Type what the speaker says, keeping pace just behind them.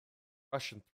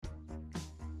Russian.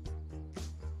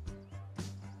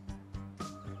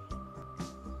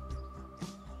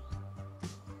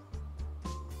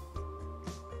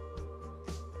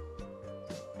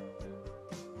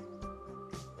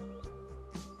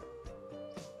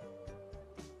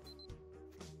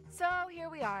 So here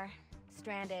we are,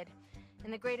 stranded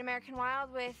in the great American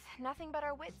wild with nothing but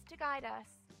our wits to guide us.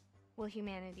 Will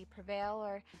humanity prevail,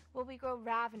 or will we grow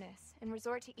ravenous and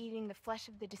resort to eating the flesh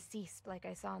of the deceased like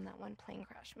I saw in that one plane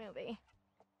crash movie?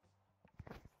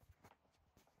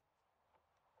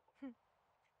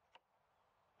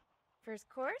 First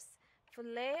course,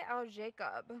 filet au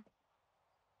Jacob.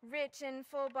 Rich and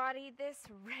full-bodied, this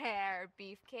rare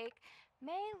beefcake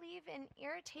may leave an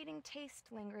irritating taste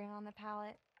lingering on the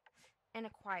palate. An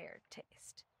acquired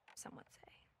taste, some would say.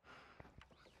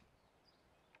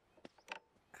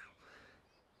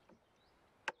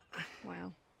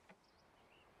 Wow.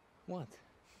 What?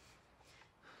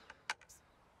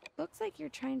 Looks like you're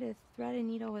trying to thread a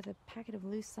needle with a packet of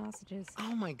loose sausages.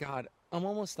 Oh my god, I'm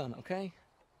almost done, okay?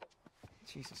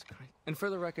 Jesus Christ. And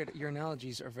for the record, your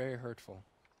analogies are very hurtful.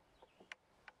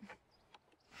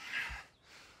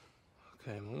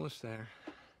 Okay, I'm almost there.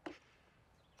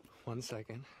 1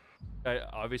 second.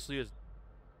 Obviously is.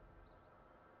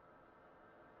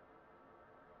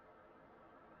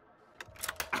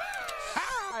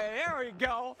 There we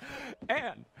go.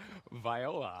 And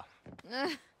Viola.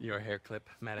 Your hair clip,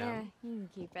 madam. Yeah, you can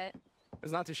keep it.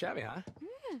 It's not too shabby, huh?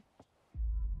 Yeah.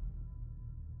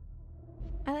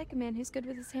 I like a man who's good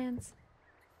with his hands.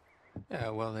 Yeah,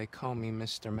 well, they call me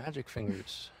Mr. Magic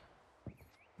Fingers.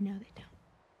 No, they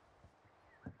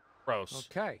don't. Gross.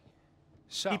 Okay.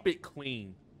 So, Keep it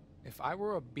clean. if I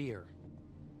were a beer,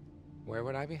 where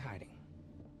would I be hiding?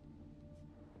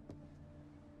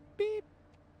 Beep,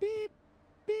 beep,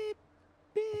 beep,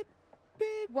 beep,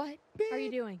 beep. What beep, are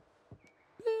you doing?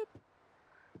 Beep.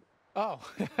 Oh,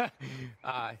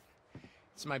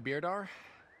 it's my beer dar.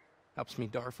 Helps me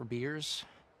dar for beers.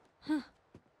 Huh.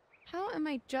 How am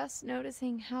I just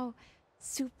noticing how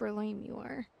super lame you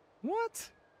are? What?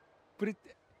 But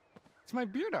it's my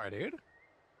beer dar, dude.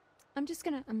 I'm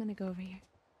gonna go over here.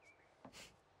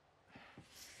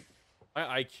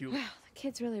 My IQ. Wow, the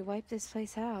kids really wiped this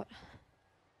place out.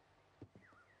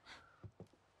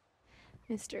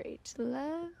 Mr. H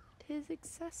loved his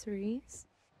accessories.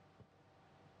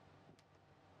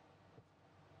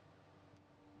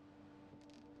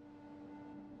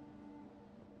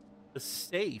 The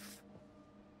safe.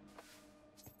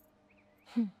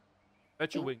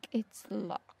 Bet you Think it's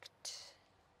locked.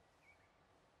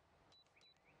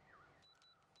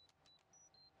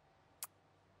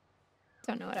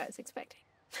 Don't know what I was expecting.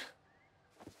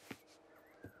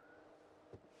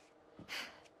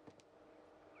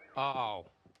 Oh.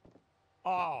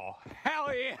 Oh,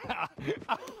 hell yeah.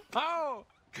 Oh,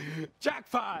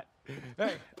 jackpot.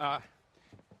 Hey,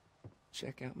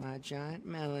 check out my giant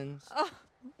melons. Oh.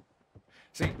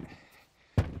 See,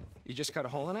 you just cut a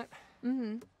hole in it.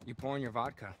 Mm-hmm. You pour in your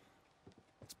vodka.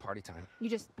 It's party time.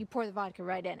 You pour the vodka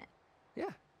right in it. Yeah,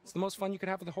 it's the most fun you could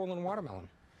have with a hole in a watermelon.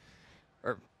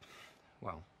 Or,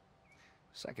 well,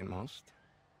 second most.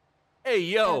 Hey,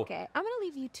 yo. Okay, I'm gonna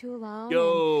leave you two alone.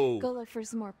 Yo. And go look for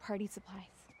some more party supplies.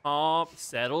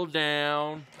 Settle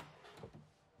down.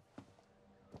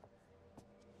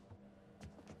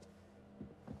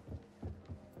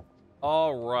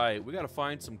 All right, we gotta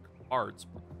find some cards.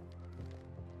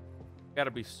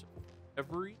 Gotta be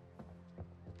every.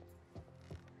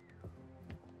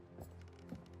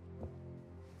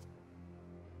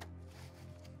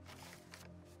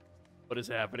 What is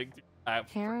happening?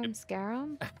 Harem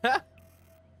scarum?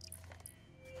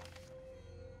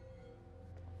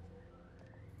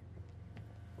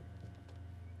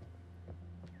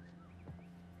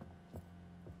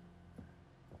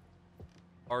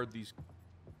 Are these?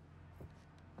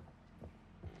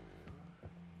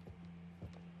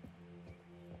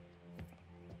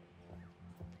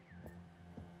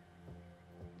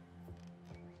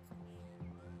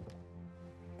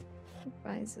 Who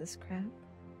buys this crap?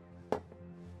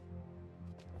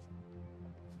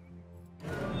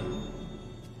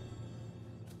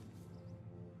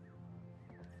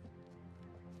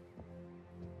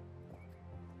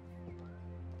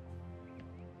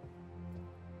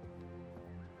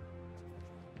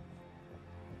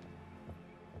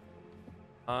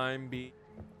 I'm be.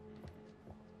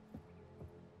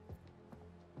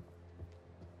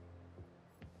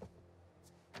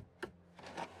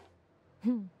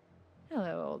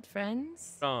 Hello, old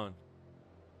friends. On.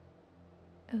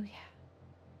 Oh, yeah.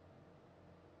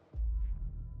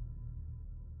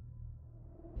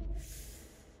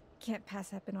 Can't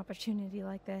pass up an opportunity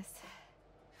like this.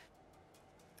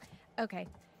 Okay,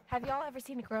 have y'all ever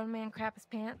seen a grown man crap his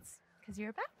pants? Because you're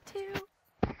about to.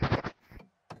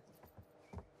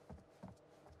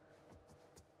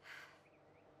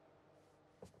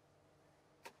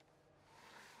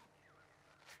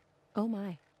 Oh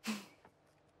my.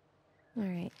 All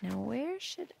right, now where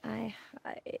should I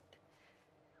hide?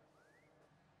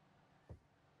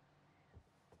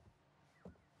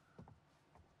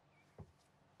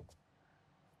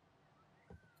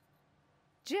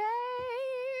 Jacob!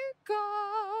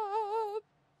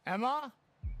 Emma?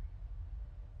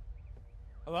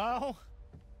 Hello?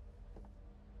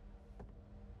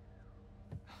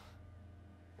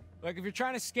 Look, if you're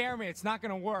trying to scare me, it's not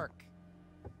gonna work.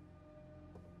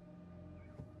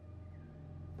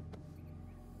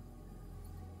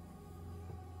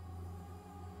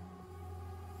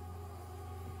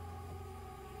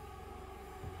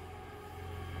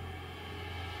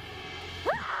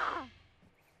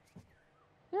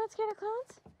 You're not scared of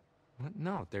clowns? What?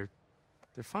 No, they're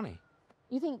funny.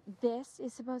 You think this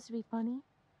is supposed to be funny?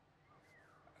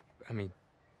 I mean,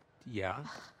 yeah.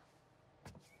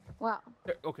 Wow.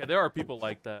 Okay, there are people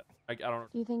like that. I don't know.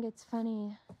 Do you think it's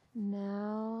funny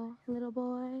now, little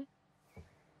boy?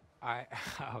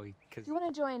 Because You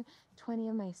want to join 20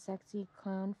 of my sexy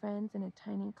clown friends in a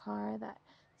tiny car that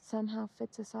somehow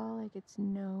fits us all like it's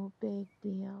no big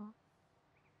deal?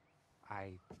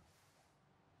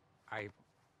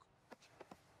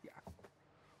 Yeah.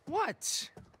 What?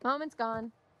 Moment's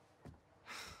gone.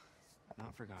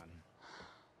 Not forgotten.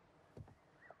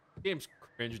 Game's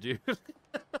cringe, dude.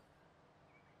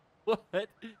 What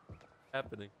is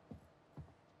happening?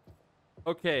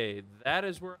 Okay, that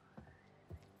is where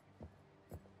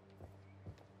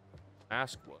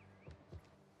ask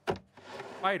what?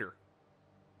 Spider.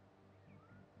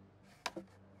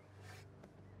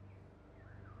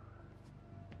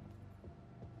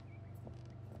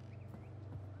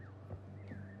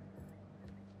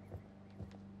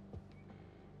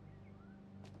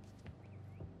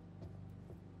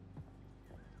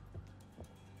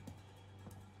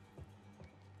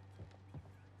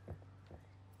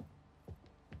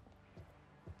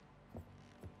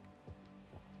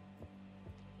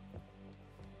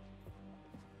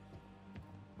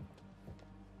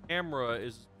 Camera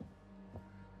is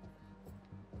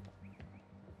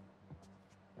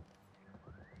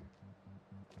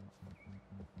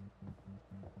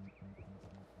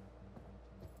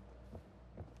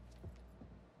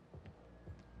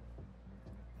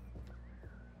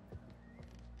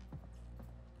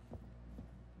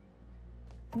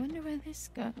I wonder where this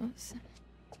goes.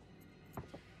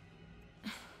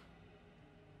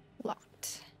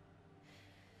 Locked.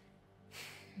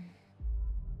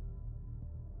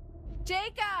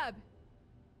 Jacob!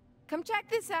 Come check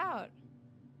this out.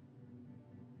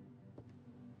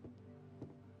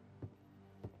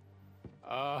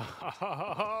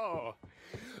 Oh,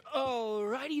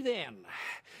 alrighty then.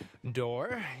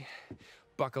 Door,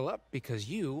 buckle up because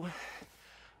you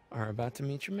are about to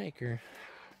meet your maker.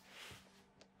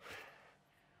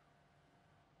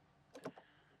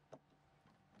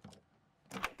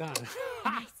 Done.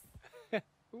 Nice.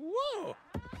 Whoa!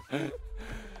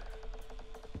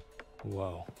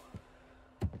 Whoa.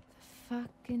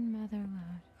 Fucking mother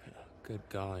load. Good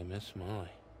golly, Miss Molly.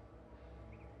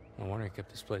 No wonder I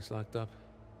kept this place locked up.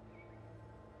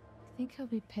 Think he'll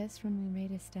be pissed when we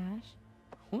raid his stash?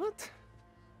 What?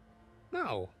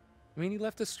 No. I mean, he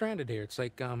left us stranded here. It's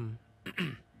like,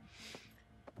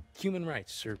 human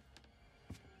rights or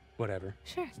whatever.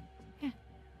 Sure. Yeah.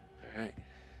 All right.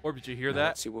 or did you hear Now that?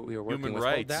 Let's see what we are working Human with.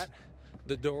 Hold rights. that.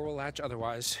 The door will latch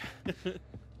otherwise.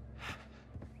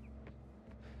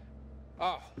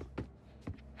 Oh.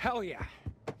 Hell yeah.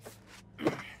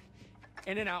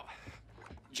 In and out.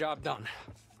 Job done.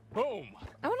 Boom.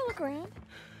 I want to look around.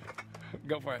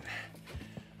 Go for it.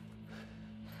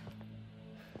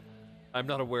 I'm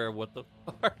not aware of what the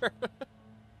fuck.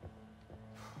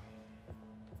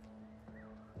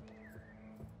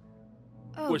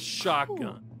 Oh, Was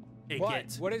shotgun. Take What?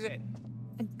 it. What is it?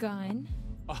 A gun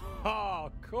Oh,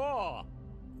 cool.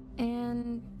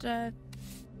 and a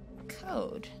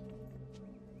code.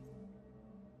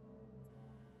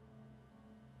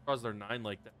 Cause they're 9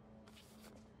 like that.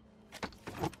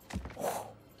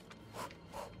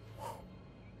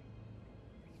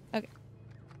 Okay.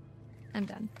 I'm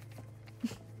done.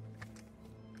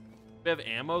 We have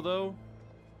ammo though.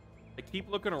 I keep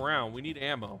looking around. We need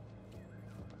ammo.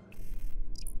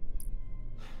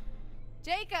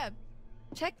 Jacob!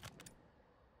 Check.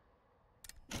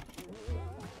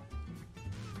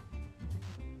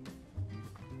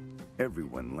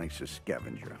 Everyone likes a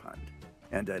scavenger hunt.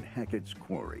 And at Hackett's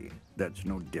Quarry, that's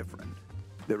no different.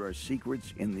 There are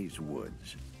secrets in these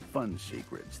woods, fun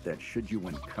secrets that, should you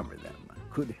uncover them,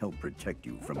 could help protect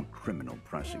you from criminal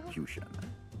prosecution.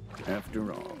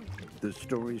 After all, the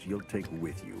stories you'll take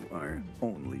with you are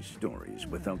only stories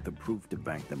without the proof to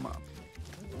back them up.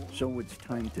 So it's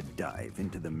time to dive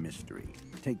into the mystery,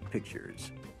 take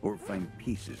pictures, or find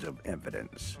pieces of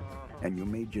evidence, and you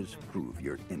may just prove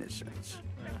your innocence.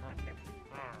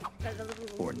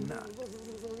 Or not.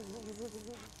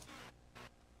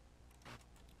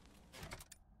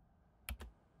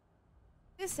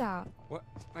 This out. What?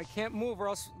 I can't move or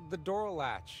else the door will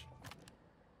latch.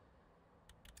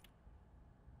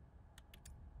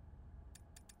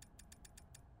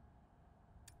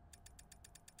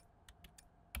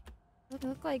 They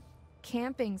look like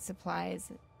camping supplies.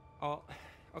 Oh,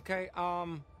 okay.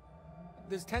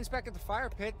 There's tents back at the fire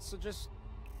pit, so just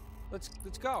let's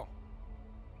go.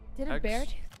 Did a bear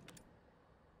do?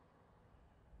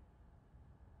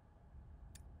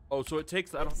 Oh, so it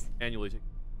takes. I don't annually take.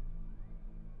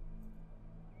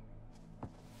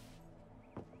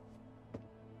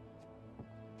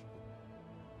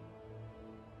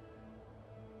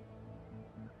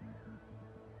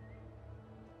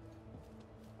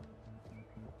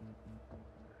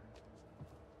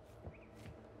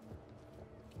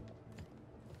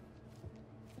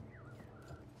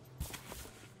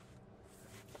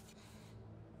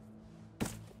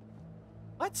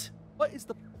 What? What is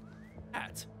the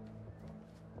at?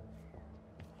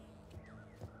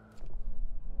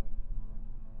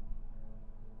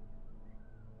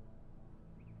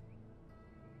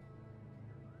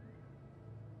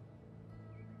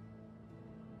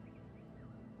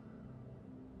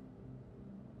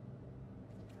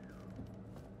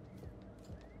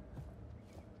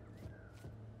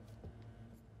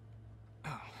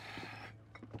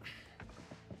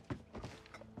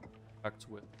 Back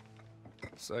to it.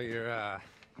 So you're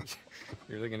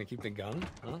really gonna keep the gun,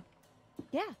 huh?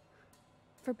 Yeah.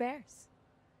 For bears.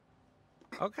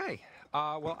 Okay.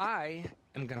 Well, I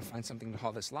am gonna find something to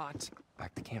haul this lot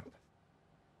back to camp.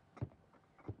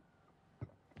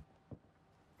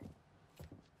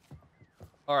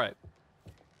 All right.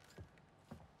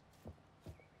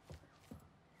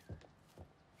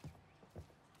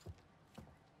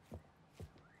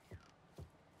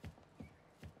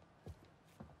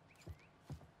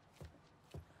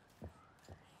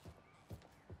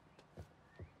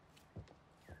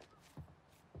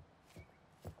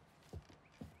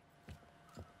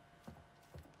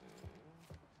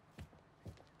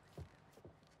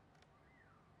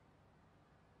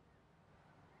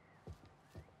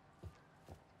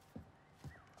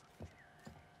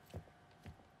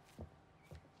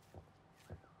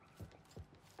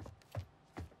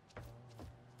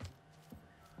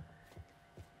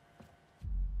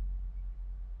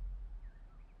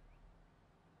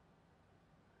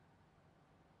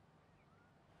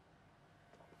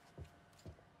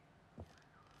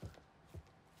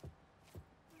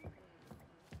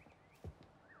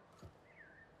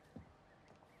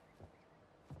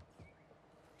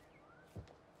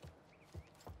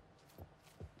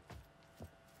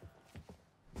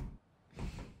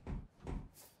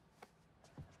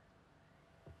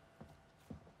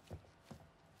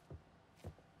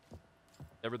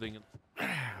 Everything. All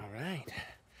right.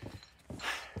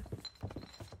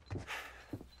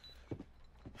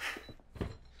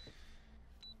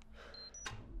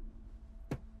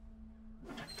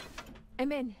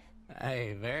 I'm in.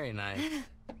 Hey, very nice.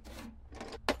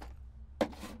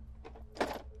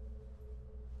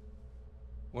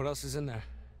 What else is in there?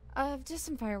 Just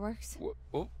some fireworks.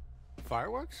 Whoa,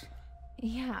 fireworks?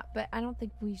 Yeah, but I don't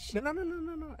think we should.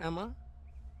 No, Emma.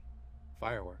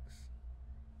 Fireworks.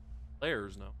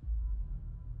 Players, no.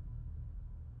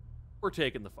 We're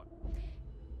taking the fire.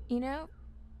 You know,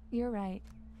 you're right.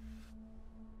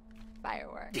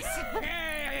 Fireworks.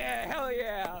 Yeah, hell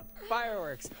yeah.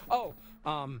 Fireworks. Oh,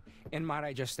 and might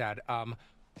I just add,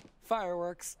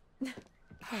 fireworks.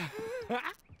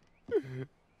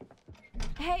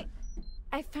 Hey,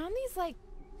 I found these, like,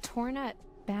 torn up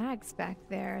bags back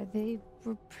there. They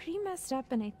were pretty messed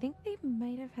up, and I think they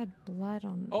might have had blood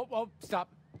on them. Oh, stop.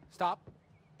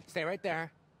 Stay right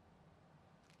there.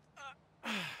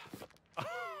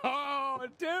 Oh,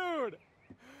 dude.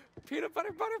 Peanut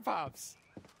butter pops.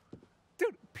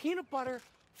 Dude, peanut butter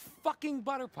fucking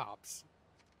butter pops.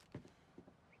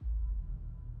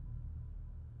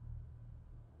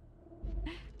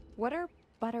 What are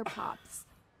butter pops?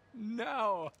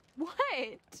 No. What?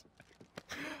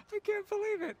 I can't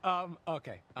believe it.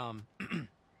 Okay.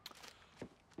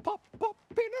 Pop,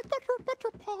 peanut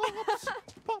butter pops.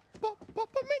 Pop,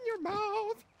 them in your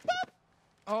mouth. Pop.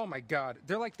 Oh my God,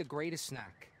 they're like the greatest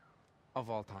snack. of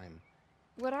all time.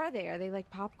 What are they? Are they like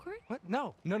popcorn? What?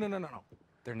 No.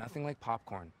 They're nothing like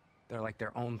popcorn. They're like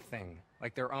their own thing,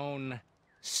 like their own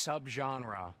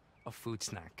subgenre of food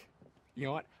snack. You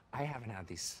know what? I haven't had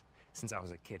these since I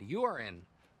was a kid. You are in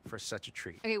for such a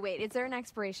treat. Okay, wait. Is there an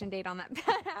expiration date on that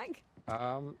bag?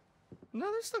 No,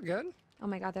 they're still good. Oh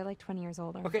my god, they're like 20 years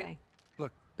old, aren't Okay, they?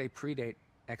 look, they predate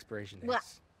expiration dates. Blah.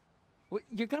 Well,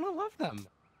 you're gonna love them.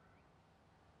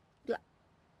 Blah.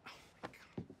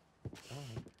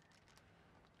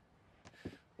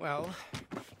 Well,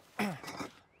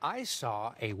 I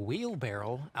saw a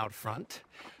wheelbarrow out front,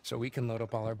 so we can load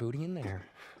up all our booty in there.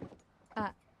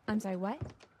 I'm sorry, what?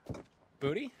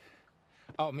 Booty?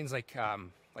 Oh, it means like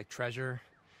treasure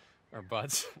or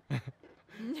butts.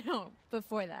 No,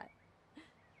 before that.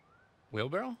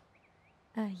 Wheelbarrow?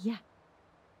 Yeah.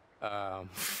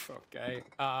 Okay.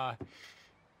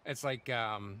 It's like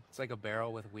a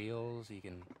barrel with wheels. You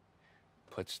can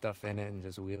put stuff in it and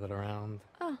just wheel it around.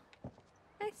 Oh,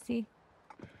 I see.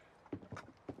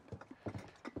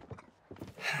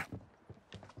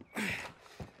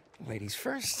 Ladies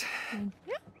first.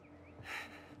 Yeah.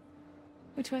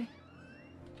 Which way?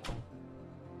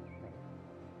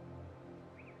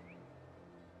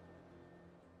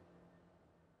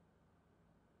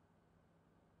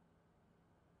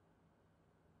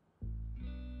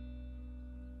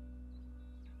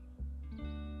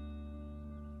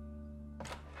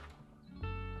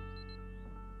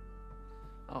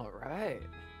 All right.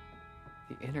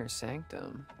 The inner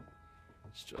sanctum.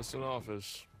 It's just an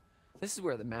office. This is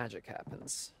where the magic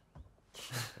happens.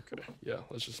 Okay, yeah,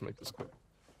 let's just make this quick.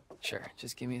 Sure,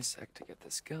 just give me a sec to get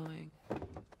this going.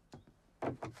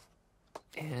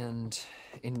 And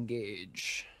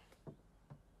engage.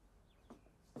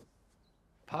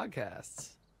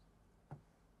 Podcasts.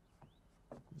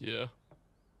 Yeah.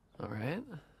 All right.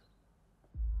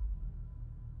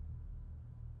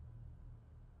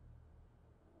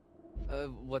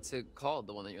 What's it called,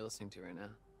 the one that you're listening to right now?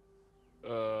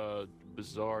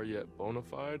 Bizarre yet bona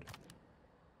fide.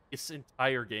 This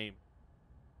entire game.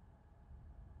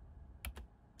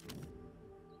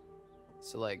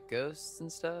 So like ghosts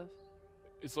and stuff?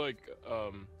 It's like,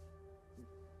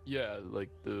 yeah, like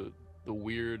the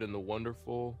weird and the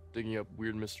wonderful, digging up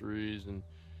weird mysteries and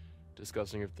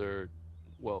discussing if they're,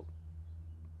 well,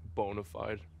 bona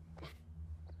fide.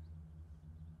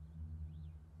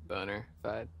 Boner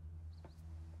fied.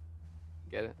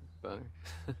 Get it? Boner.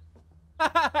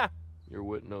 Your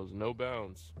wit knows no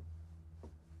bounds.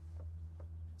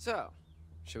 So,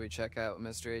 should we check out what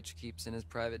Mr. H keeps in his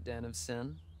private den of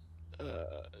sin?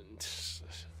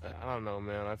 I don't know,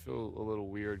 man. I feel a little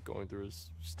weird going through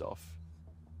his stuff.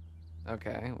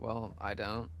 Okay, well, I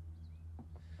don't.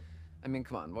 I mean,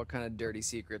 come on, what kind of dirty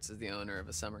secrets is the owner of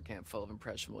a summer camp full of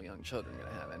impressionable young children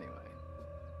gonna have anyway?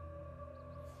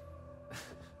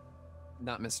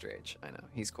 Not Mr. H, I know,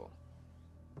 he's cool.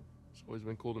 It's always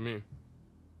been cool to me.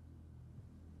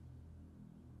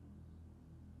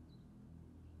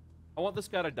 I want this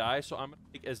guy to die, so I'm gonna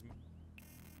make as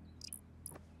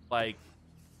like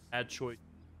add choice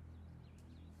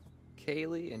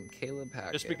Kaylee and Caleb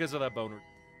Hackett. just because of that boner.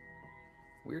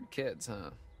 Weird kids, huh?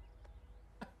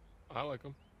 I like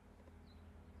him.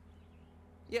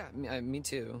 Yeah, me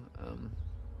too.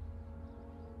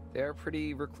 They are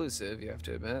pretty reclusive, you have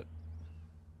to admit.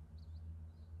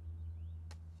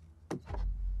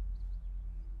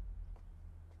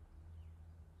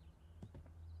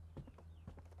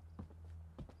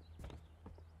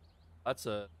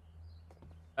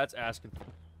 That's asking.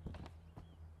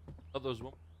 Oh, those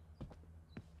one.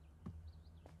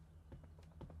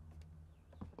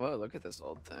 Whoa, look at this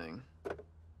old thing.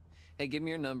 Hey, give me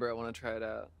your number, I want to try it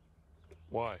out.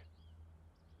 Why?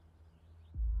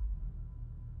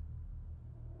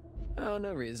 Oh,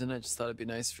 no reason, I just thought it'd be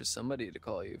nice for somebody to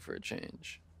call you for a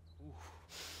change.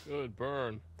 Good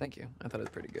burn. Thank you, I thought it was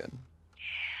pretty good.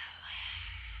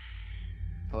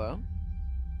 Hello?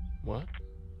 What?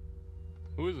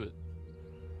 Who is it?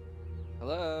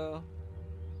 Hello?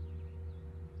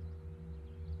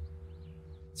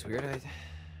 It's weird, I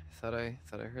thought I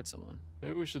heard someone.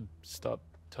 Maybe we should stop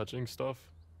touching stuff.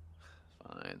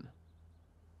 Fine.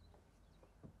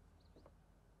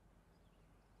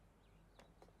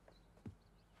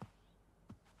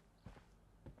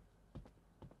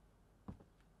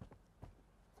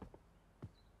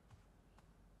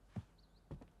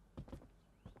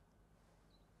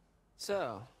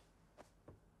 So,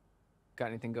 got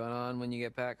anything going on when you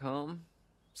get back home?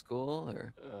 School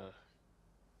or?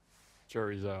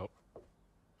 Jury's out.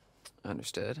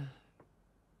 Understood.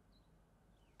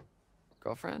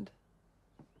 Girlfriend?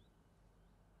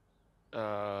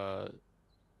 Not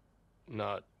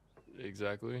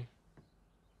exactly?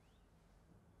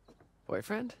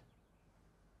 Boyfriend?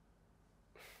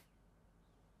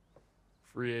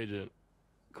 Free agent.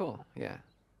 Cool, yeah.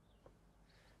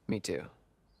 Me too.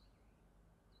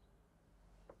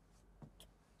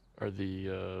 Are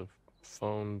the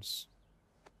phones?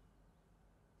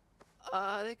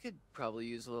 They could probably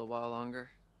use a little while longer.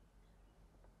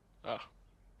 Ah,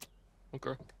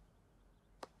 okay.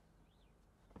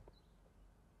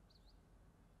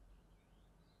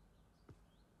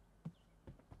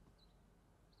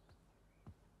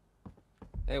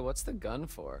 Hey, what's the gun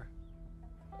for?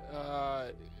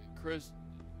 Chris,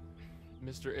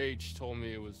 Mr. H told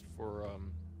me it was for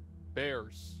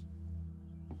bears.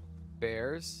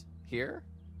 Bears? Here?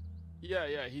 Yeah,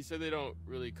 yeah. He said they don't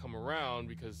really come around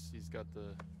because he's got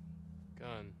the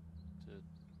gun to.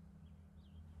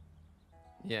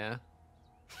 Yeah.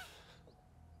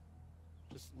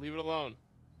 Just leave it alone.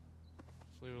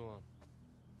 Just leave it alone.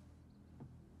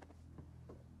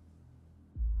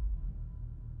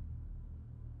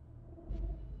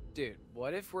 Dude,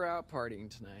 what if we're out partying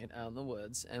tonight out in the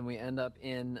woods and we end up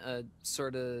in a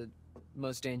sort of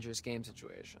most dangerous game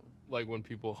situation? Like when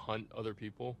people hunt other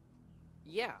people.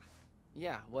 Yeah.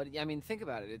 Yeah. What I mean, think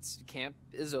about it. It's camp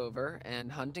is over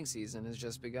and hunting season has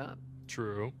just begun.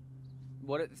 True.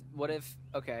 What if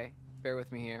okay, bear with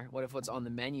me here. What if what's on the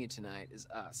menu tonight is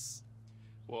us?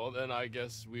 Well, then I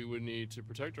guess we would need to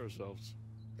protect ourselves.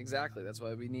 Exactly. That's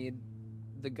why we need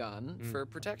the gun for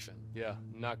protection. Yeah,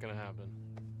 not gonna happen.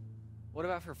 What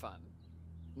about for fun?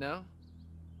 No?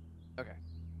 Okay.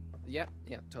 Yeah,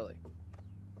 totally.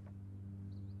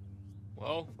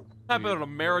 Well, How we about an know where the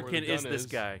American gun is this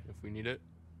guy? If we need it.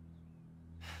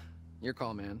 Your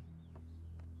call, man.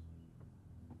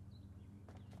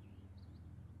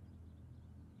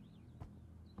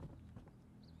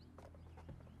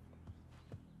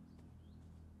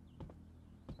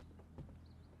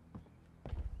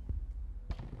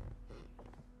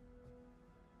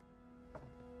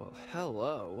 Well,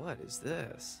 hello. What is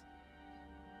this?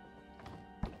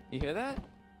 You hear that?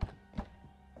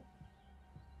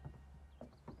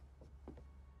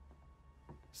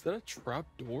 Is that a trap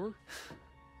door?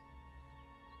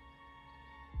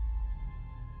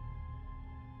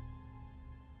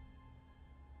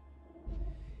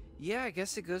 Yeah, I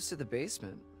guess it goes to the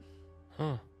basement.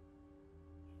 Huh.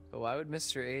 But why would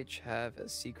Mr. H have a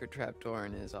secret trapdoor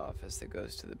in his office that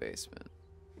goes to the basement?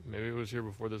 Maybe it was here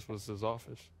before this was his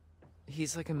office.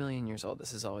 He's like 1,000,000 years old.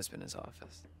 This has always been his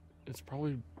office. It's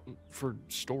probably for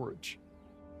storage.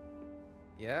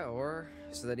 Yeah, or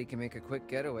so that he can make a quick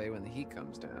getaway when the heat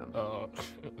comes down.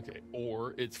 Okay,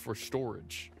 or it's for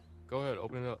storage. Go ahead,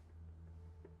 open it up.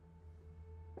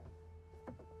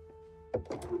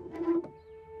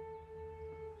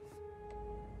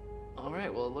 All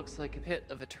right, well, it looks like a pit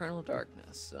of eternal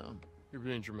darkness, so... You're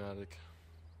being dramatic.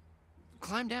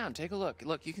 Climb down, take a look.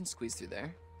 Look, you can squeeze through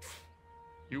there.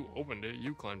 You opened it,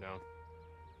 you climb down.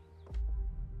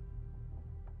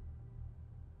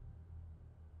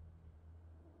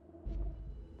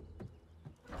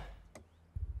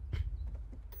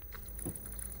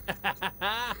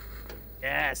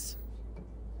 Yes.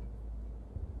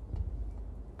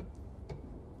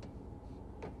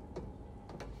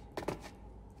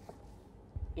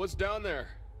 What's down there?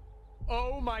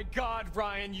 Oh my God,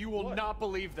 Ryan, you will What? not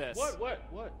believe this.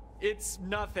 What? It's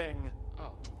nothing.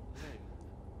 Oh, hey.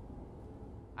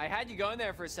 I had you go in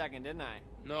there for a second, didn't I?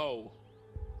 No.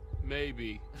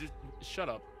 Maybe. Just shut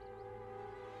up.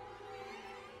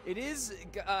 It is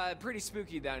pretty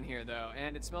spooky down here, though,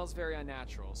 and it smells very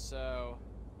unnatural, so...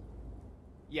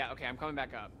 Yeah, okay, I'm coming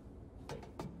back up.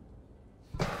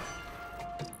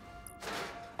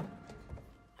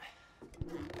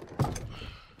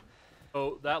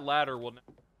 Oh, that ladder will.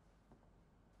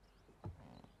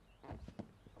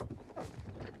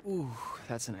 Ooh,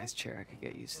 that's a nice chair. I could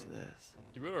get used to this.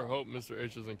 You better hope Mr.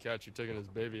 H doesn't catch you taking his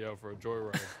baby out for a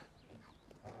joyride.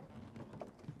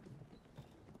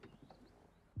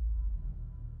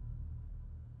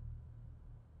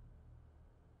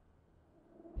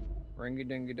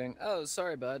 Ring-a-ding-a-ding. Oh,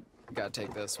 sorry, bud. Gotta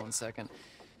take this 1 second.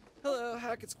 Hello,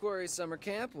 Hackett's Quarry Summer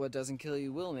Camp. What doesn't kill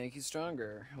you will make you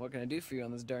stronger. What can I do for you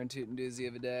on this darn tootin' doozy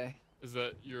of a day? Is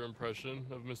that your impression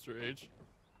of Mr. H?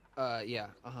 Yeah,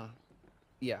 uh-huh.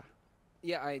 Yeah.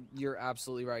 Yeah, you're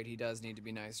absolutely right. He does need to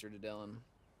be nicer to Dylan.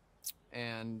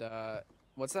 And,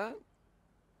 what's that?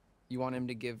 You want him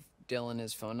to give Dylan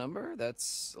his phone number?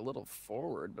 That's a little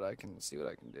forward, but I can see what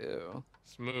I can do.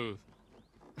 Smooth.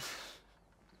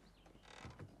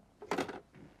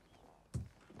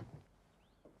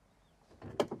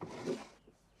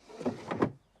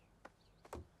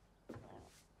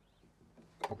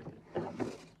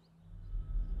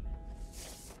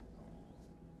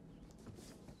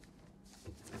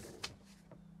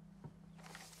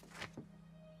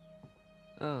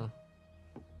 Oh.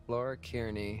 Laura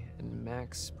Kearney and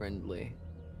Max Brindley.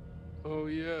 Oh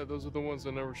yeah, those are the ones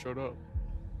that never showed up.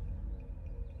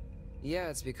 Yeah,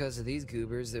 it's because of these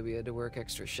goobers that we had to work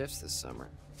extra shifts this summer.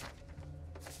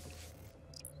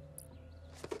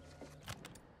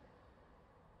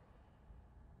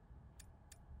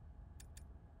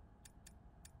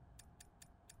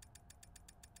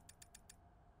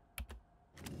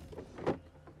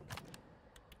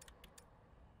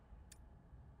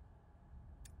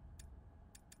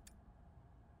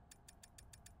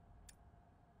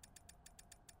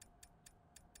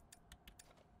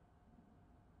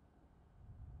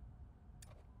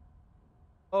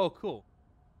 Oh, cool.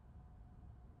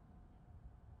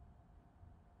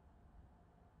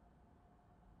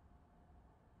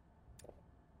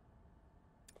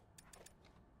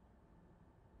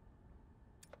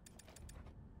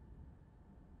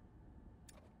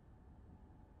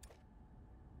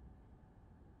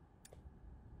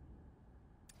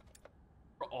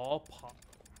 We're all pop.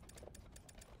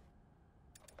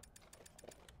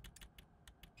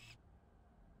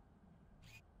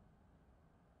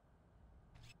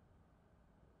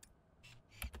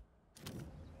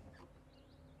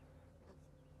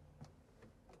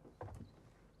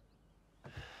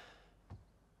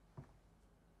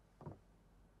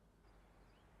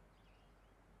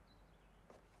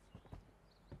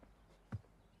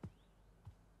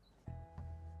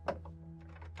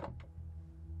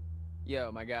 Yo,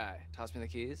 my guy, toss me the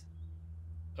keys.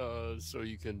 So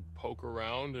you can poke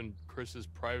around in Chris's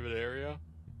private area?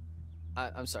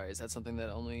 I'm sorry, is that something that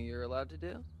only you're allowed to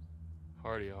do?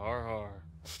 Hardy har har.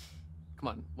 Come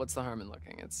on, what's the harm in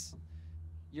looking?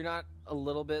 You're not a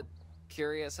little bit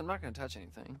curious? I'm not gonna touch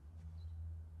anything.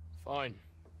 Fine.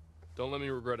 Don't let me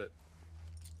regret it.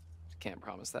 Can't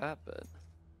promise that, but...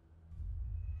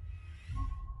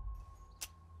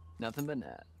 Nothing but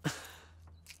net.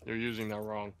 You're using that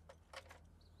wrong.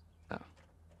 Oh.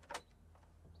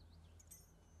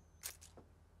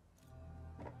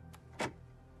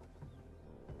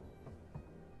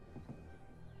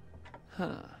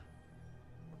 Huh.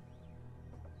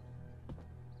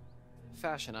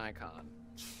 Fashion icon.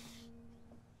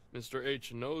 Mr.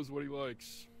 H knows what he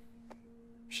likes.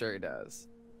 Sure he does.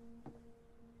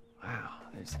 Wow,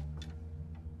 there's...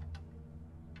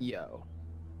 Yo.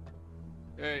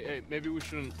 Hey, maybe we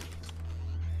shouldn't...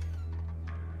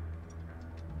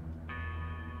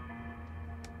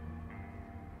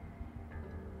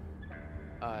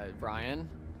 Brian?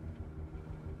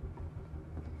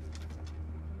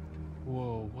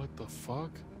 Whoa, what the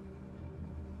fuck?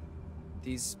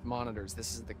 These monitors,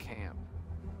 this is the camp.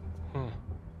 Huh.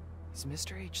 Is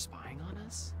Mr. H spying on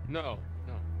us? No.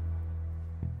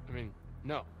 I mean,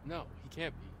 no, he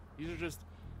can't be. These are just...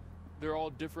 They're all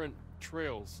different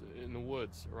trails in the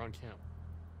woods around camp.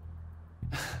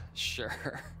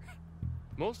 Sure.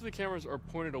 Most of the cameras are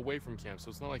pointed away from camp, so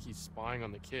it's not like he's spying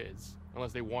on the kids,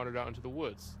 unless they wandered out into the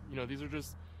woods. You know, these are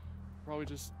probably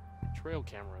just trail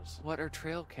cameras. What are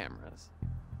trail cameras?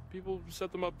 People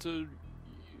set them up to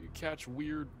catch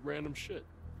weird, random shit.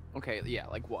 Okay, yeah,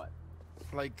 like what?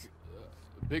 Like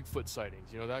Bigfoot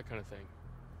sightings, you know, that kind of thing.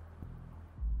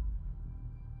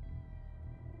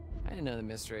 I didn't know that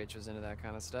Mr. H was into that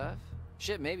kind of stuff.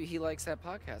 Shit, maybe he likes that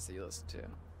podcast that you listen to.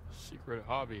 Secret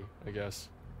hobby, I guess.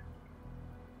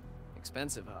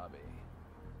 Expensive hobby.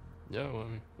 Yeah, well, I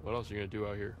mean, what else are you gonna do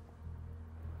out here?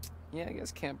 Yeah, I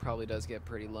guess camp probably does get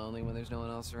pretty lonely when there's no one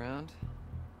else around.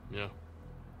 Yeah.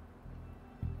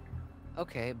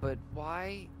 Okay, but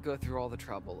why go through all the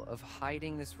trouble of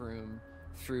hiding this room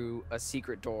through a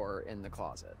secret door in the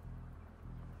closet?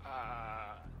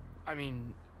 I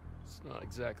mean, it's not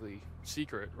exactly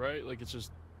secret, right? Like, it's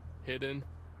just hidden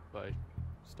by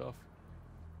stuff.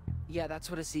 Yeah, that's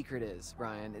what a secret is,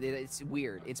 Brian. It's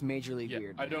weird. It's majorly Yeah,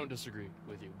 weird. I don't disagree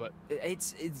with you, but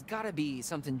It's gotta be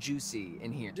something juicy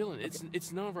in here. Dylan,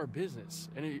 it's none of our business.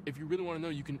 And if you really want to know,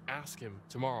 you can ask him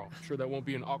tomorrow. I'm sure that won't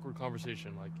be an awkward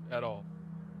conversation, like, at all.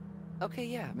 Okay,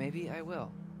 yeah, maybe I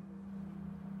will.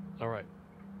 All right.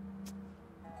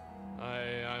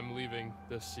 I'm leaving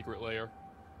this secret lair.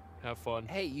 Have fun.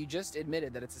 Hey, you just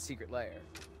admitted that it's a secret lair.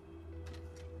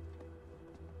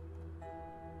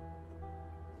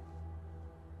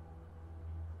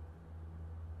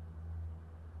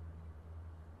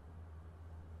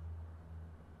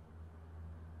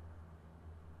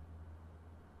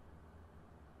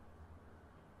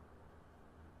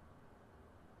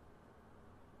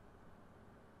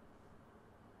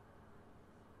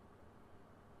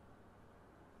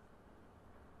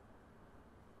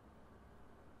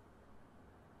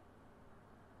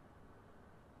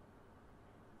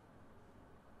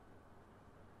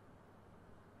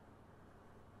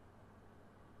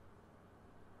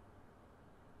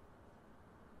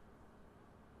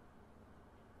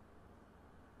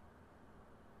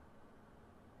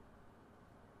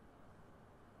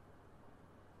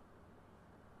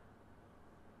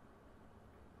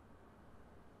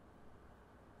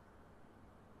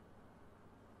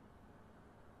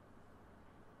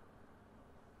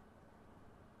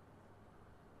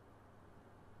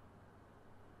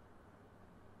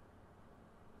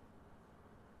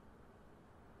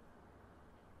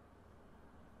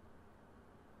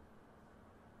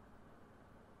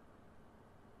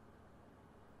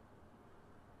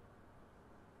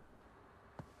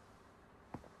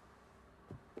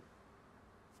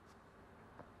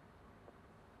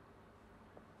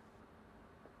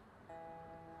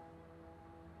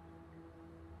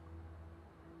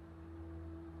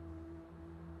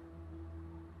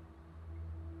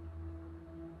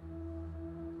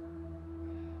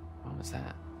 What's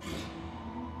that?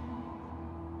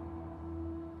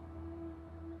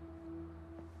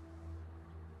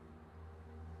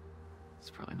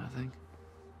 It's probably nothing.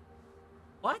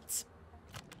 What?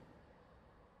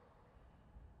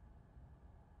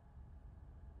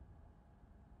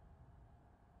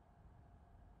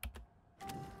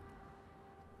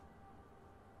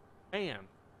 Man.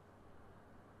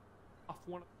 Off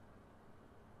one.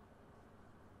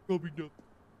 Probably nothing.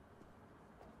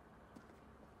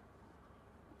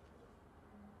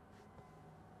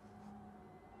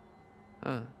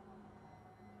 Huh.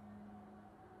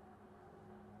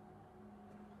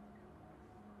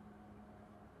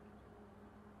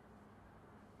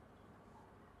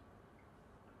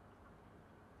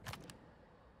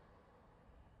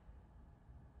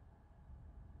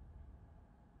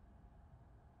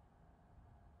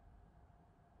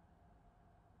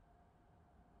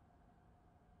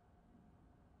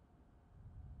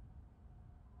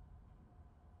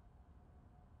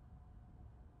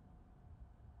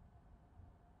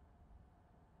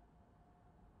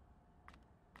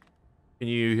 Can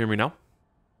you hear me now?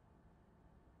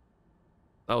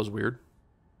 That was weird.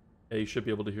 Yeah, you should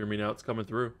be able to hear me now. It's coming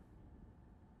through.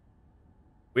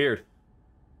 Weird.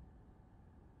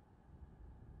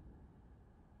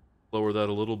 Lower that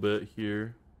a little bit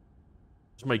here.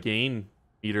 There's my gain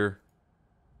meter.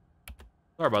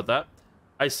 Sorry about that.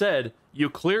 I said you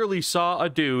clearly saw a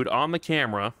dude on the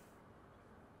camera.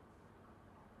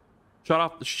 Shut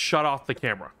off the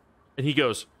camera. And he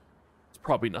goes, "It's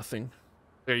probably nothing."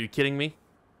 Are you kidding me?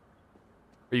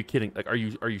 Are you kidding? Like, are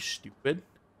you stupid?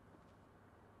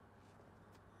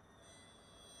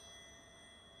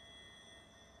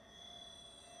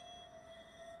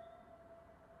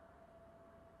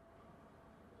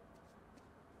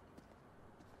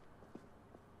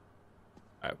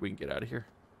 All right, we can get out of here.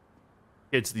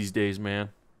 Kids these days, man.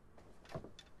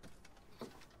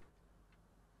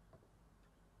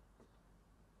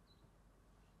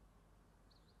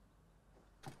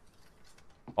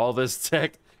 All this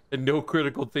tech and no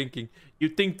critical thinking.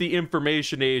 You'd think the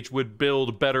information age would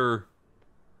build better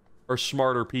or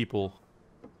smarter people.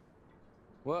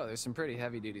 Whoa, there's some pretty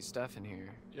heavy-duty stuff in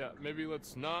here. Yeah, maybe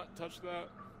let's not touch that.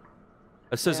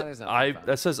 That says Yeah, there's nothing fun.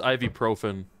 that says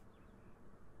ibuprofen.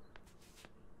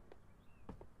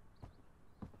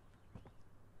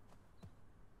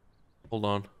 Hold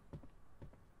on.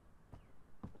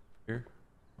 Here.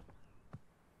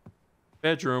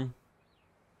 Bedroom.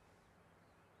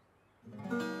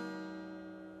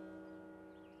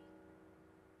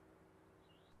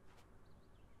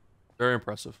 Very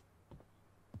impressive.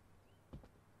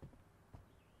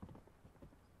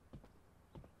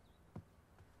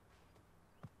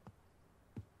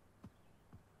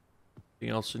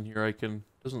 Anything else in here I can...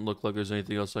 Doesn't look like there's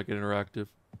anything else I can interactive.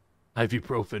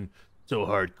 Ibuprofen. So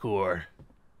hardcore.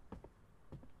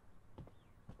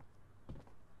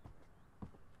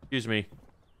 Excuse me.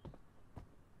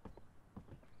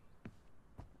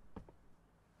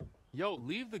 Yo,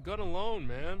 leave the gun alone,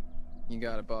 man. You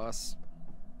got it, boss.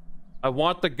 I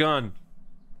want the gun.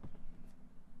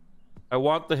 I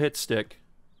want the hit stick.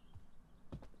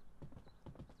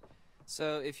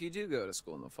 So, if you do go to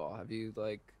school in the fall, have you,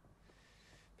 like,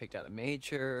 picked out a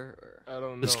major, or... I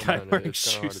don't know, This guy man. wearing It's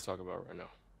kind of hard to shoes. talk about right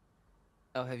now.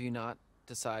 Oh, have you not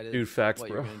decided Dude, facts, what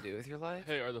bro. you're gonna do with your life?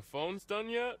 Hey, are the phones done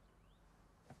yet?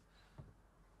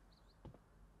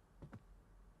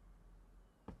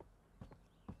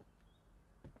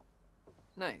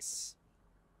 Nice.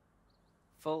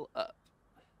 Full up.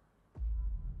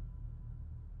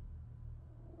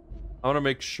 I want to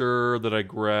make sure that I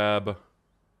grab...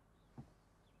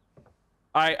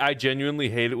 I genuinely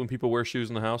hate it when people wear shoes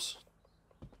in the house.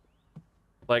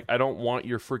 Like, I don't want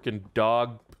your freaking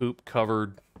dog poop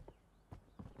covered.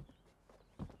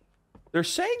 They're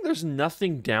saying there's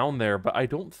nothing down there, but I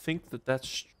don't think that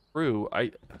that's true.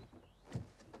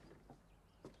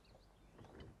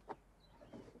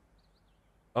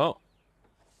 Oh.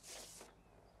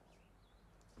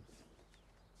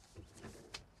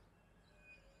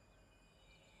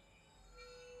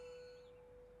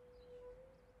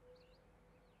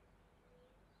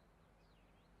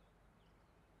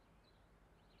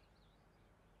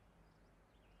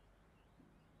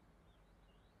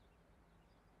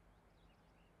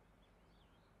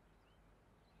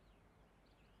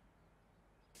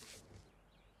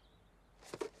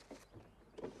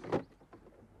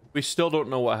 We still don't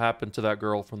know what happened to that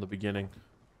girl from the beginning.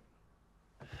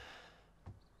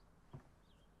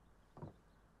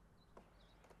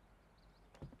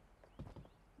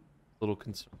 Little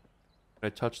concern. Can I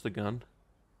touch the gun?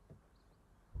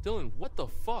 Dylan, what the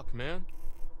fuck, man?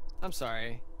 I'm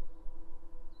sorry.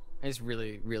 I just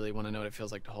really, really want to know what it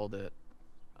feels like to hold it.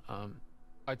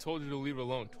 I told you to leave it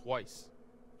alone twice.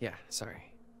 Yeah,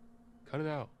 sorry. Cut it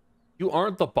out. You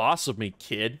aren't the boss of me,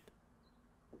 kid.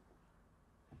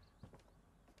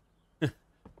 Did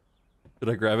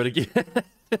I grab it again?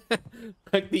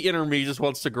 Like the inner me just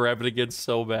wants to grab it again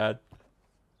so bad.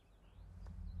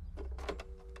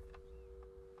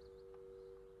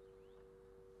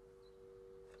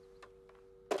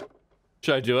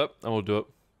 Should I do it? I will do it.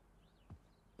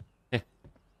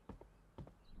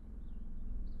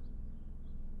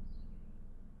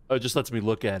 Oh, it just lets me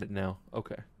look at it now.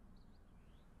 Okay.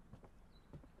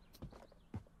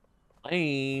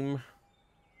 Lame.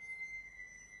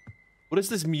 What is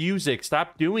this music?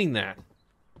 Stop doing that.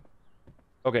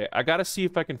 Okay, I gotta see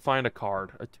if I can find a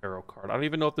card. A tarot card. I don't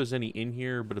even know if there's any in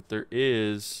here, but if there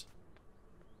is...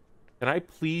 Can I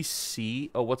please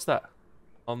see... Oh, what's that?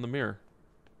 On the mirror.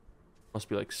 Must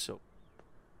be like soap.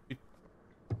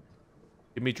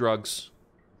 Give me drugs.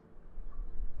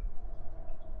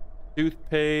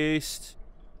 Toothpaste.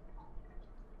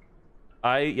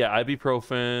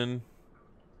 Ibuprofen.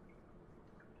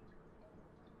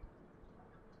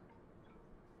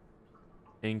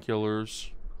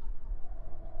 Painkillers.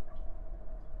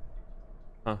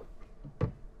 Huh.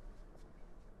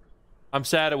 I'm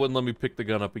sad it wouldn't let me pick the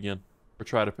gun up again. Or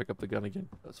try to pick up the gun again.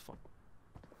 That's fun.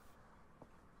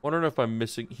 Wondering if I'm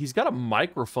missing... He's got a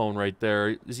microphone right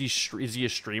there. Is he a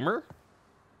streamer?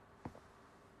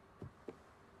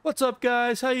 What's up,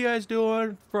 guys? How you guys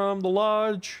doing? From the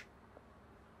lodge.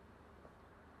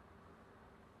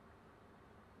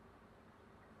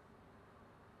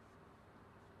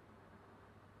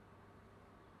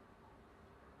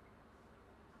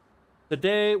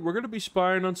 Today, we're going to be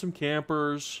spying on some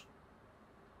campers.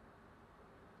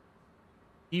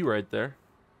 E right there.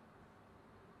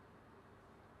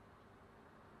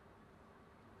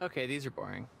 Okay, these are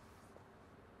boring.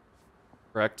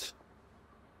 Correct.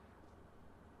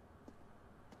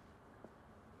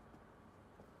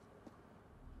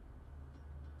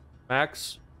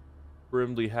 Max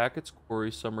Brimley Hackett's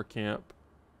Quarry Summer Camp.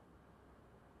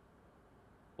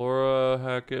 Laura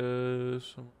Hackett.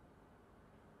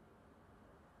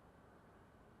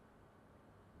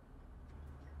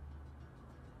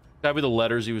 Gotta be the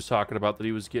letters he was talking about that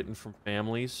he was getting from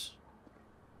families.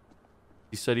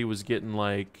 He said he was getting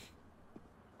like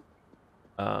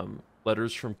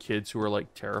letters from kids who are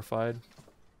like terrified.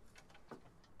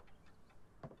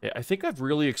 Yeah, I think I've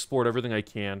really explored everything I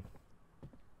can.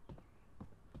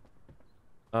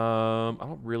 I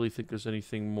don't really think there's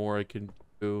anything more I can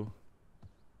do.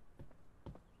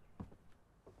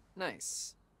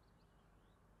 Nice.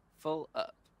 Full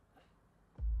up.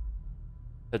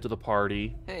 Head to the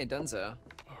party. Hey, Dunzo.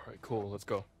 All right, cool. Let's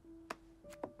go.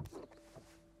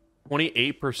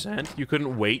 28%? You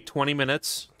couldn't wait 20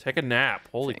 minutes? Take a nap.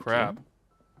 Holy Thank crap. you.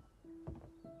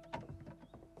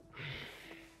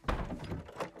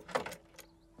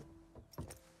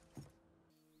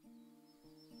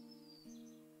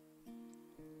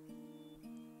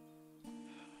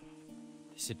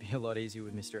 This would be a lot easier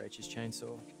with Mr. H's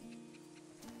chainsaw.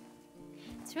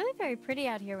 It's really very pretty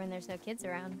out here when there's no kids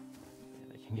around.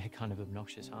 Yeah, they can get kind of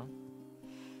obnoxious, huh?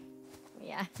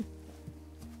 Yeah.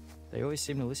 They always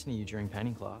seem to listen to you during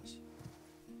painting class.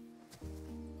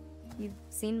 You've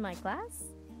seen my class?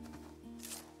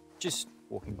 Just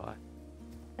walking by.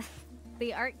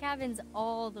 The art cabin's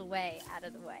all the way out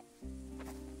of the way.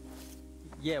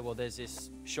 Yeah, well, there's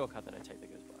this shortcut that I take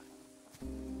that goes by.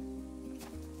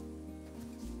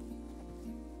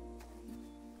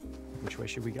 Which way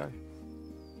should we go?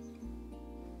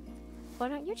 Why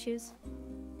don't you choose?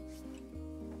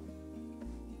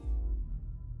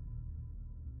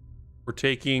 We're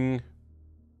taking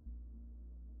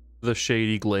the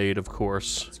shady glade, of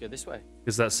course, Let's go this way.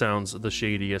 because that sounds the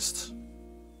shadiest.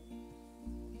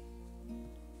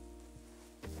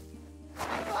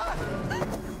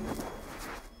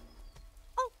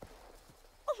 Oh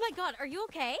my god, are you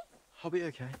okay? I'll be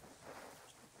okay.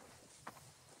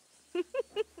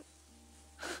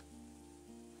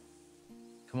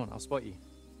 Come on, I'll spot you.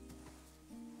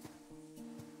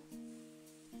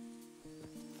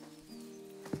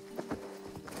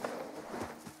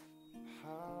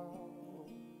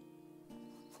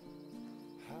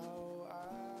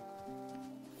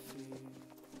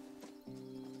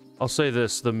 I'll say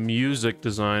this, the music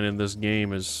design in this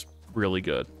game is really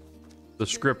good. The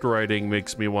script writing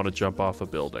makes me want to jump off a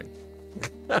building.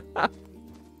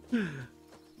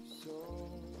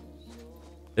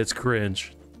 It's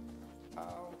cringe.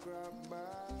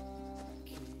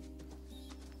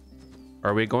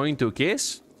 Are we going to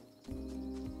kiss?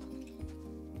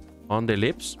 On the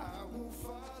lips?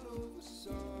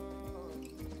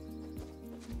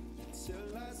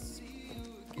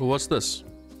 Well, what's this?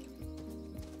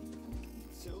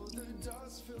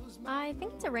 I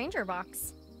think it's a ranger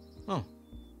box. Oh.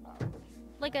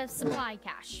 Like a supply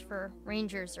cache for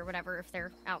rangers or whatever if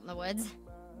they're out in the woods.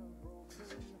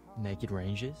 Naked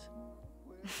rangers?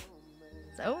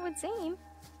 So it would seem.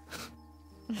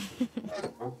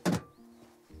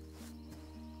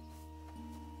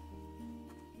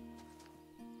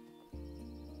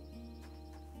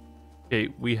 Okay,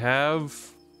 we have...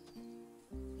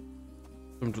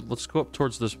 Let's go up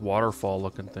towards this waterfall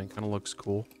looking thing. Kind of looks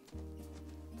cool.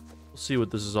 We'll see what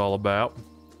this is all about.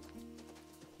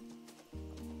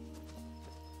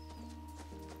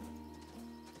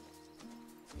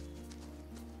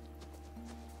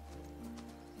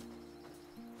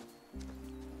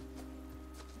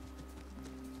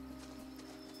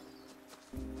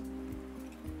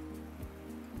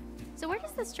 So where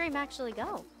does the stream actually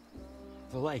go?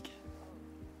 The lake.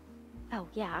 Oh,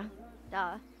 yeah.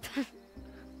 Duh.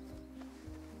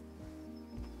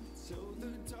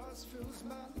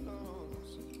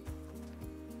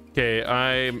 Okay,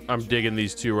 I'm digging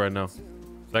these two right now.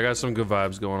 I got some good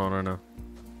vibes going on right now.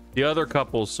 The other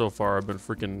couples so far have been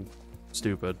freaking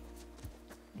stupid.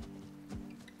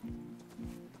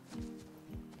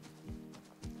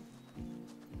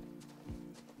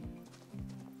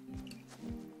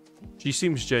 She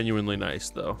seems genuinely nice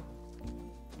though.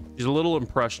 She's a little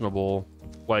impressionable,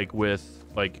 like with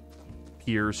like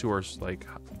peers who are like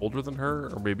older than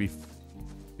her, or maybe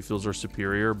he feels her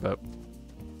superior, but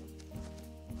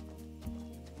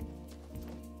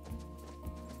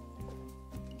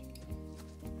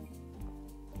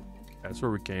that's where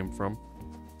we came from.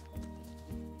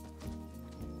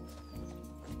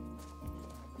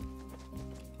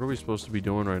 What are we supposed to be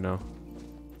doing right now?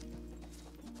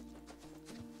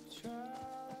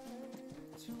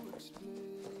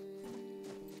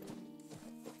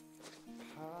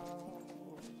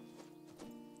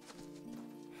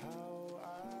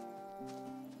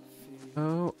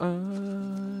 How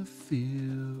I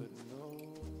feel.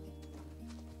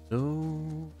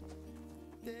 No.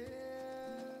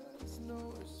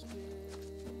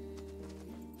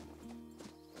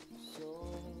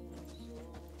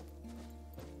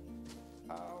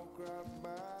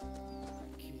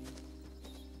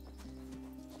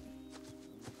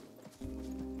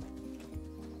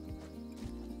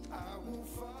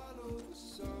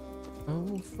 I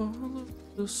will follow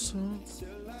the sun.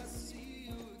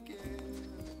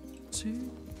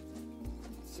 See?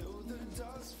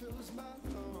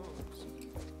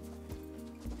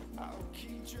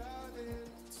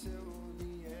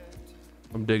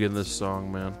 I'm digging this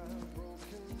song, man.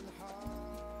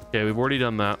 Okay, we've already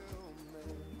done that.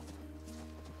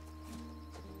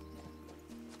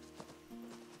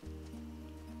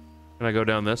 Can I go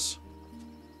down this?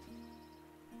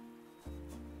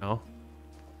 No.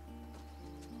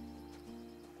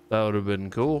 That would have been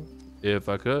cool if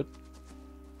I could.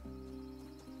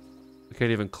 I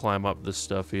can't even climb up this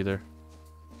stuff either.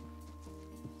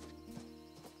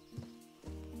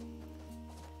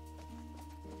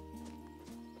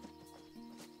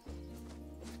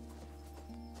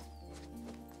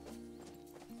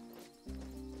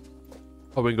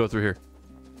 Oh, we can go through here.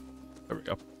 There we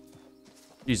go.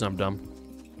 Jeez, I'm dumb.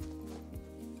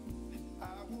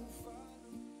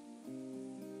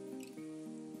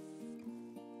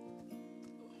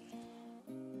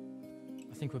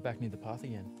 I think we're back near the path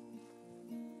again.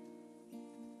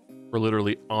 We're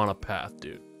literally on a path,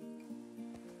 dude.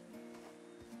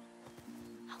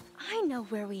 I know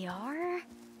where we are.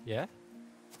 Yeah?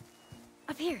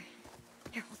 Up here.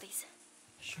 Here, hold these.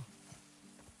 Sure.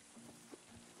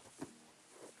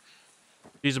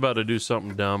 He's about to do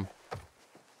something dumb.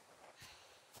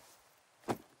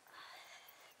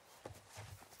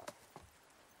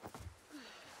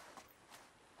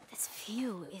 This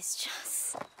view is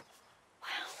just... wow.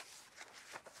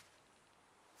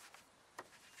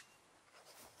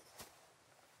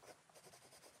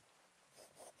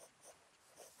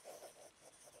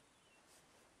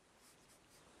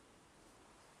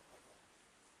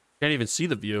 Can't even see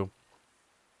the view.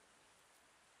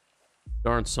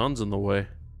 Darn sun's in the way.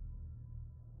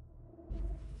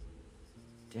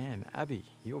 Damn, Abby,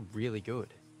 you're really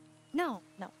good. No,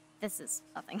 this is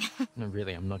nothing. No,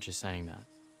 really, I'm not just saying that.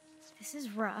 This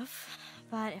is rough,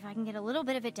 but if I can get a little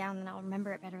bit of it down, then I'll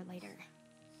remember it better later.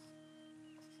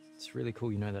 It's really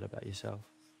cool you know that about yourself.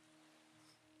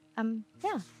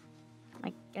 Yeah.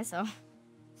 I guess so.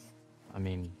 I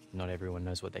mean, not everyone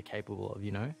knows what they're capable of,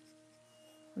 you know?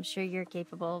 I'm sure you're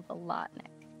capable of a lot, Nick.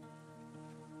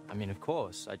 I mean, of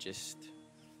course, I just...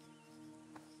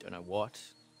 don't know what.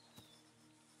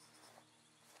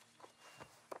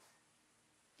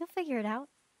 You'll figure it out.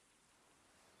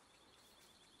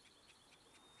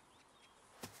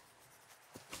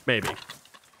 Maybe.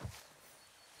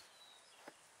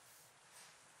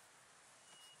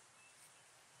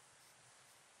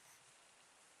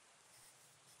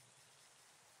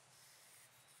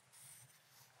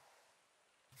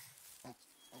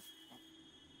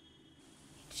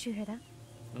 Did you hear that?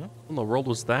 What in the world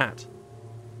was that?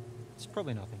 It's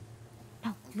probably nothing.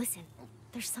 No, listen.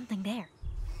 There's something there.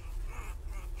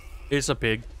 It's a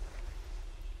pig.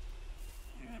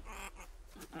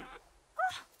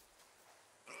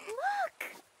 Look!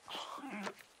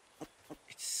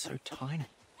 It's so tiny.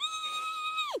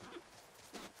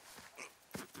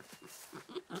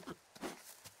 Oh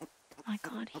my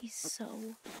god, he's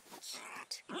so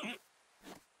cute.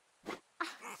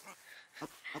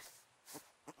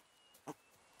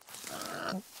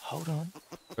 Hold on.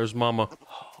 There's Mama.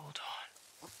 Hold on.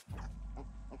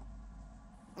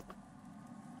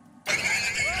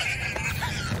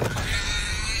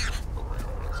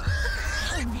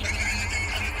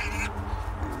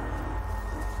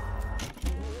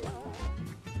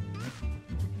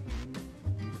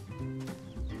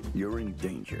 You're in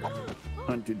danger.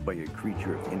 Hunted by a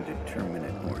creature of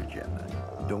indeterminate origin.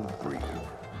 Don't breathe.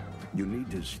 You need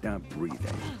to stop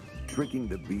breathing, tricking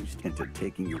the beast into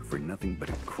taking you for nothing but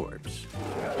a corpse.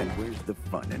 And where's the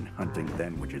fun in hunting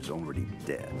that which is already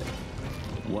dead?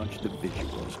 Watch the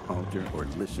visuals alter or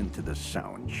listen to the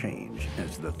sound change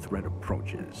as the threat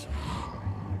approaches.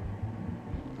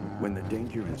 When the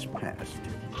danger is past,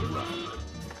 run.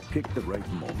 Pick the right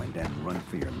moment and run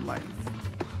for your life.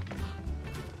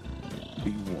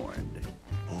 Be warned.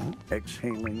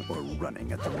 Exhaling or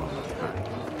running at the wrong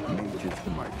time may just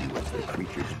mark you as the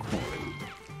creature's quarry,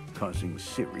 causing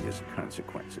serious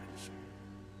consequences.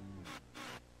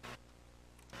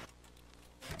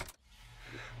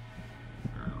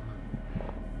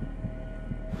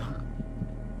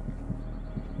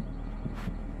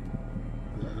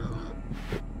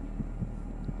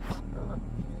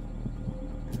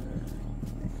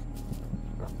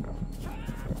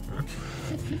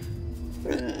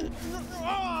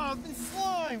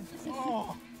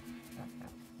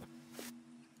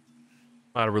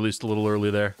 Might have released a little early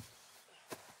there.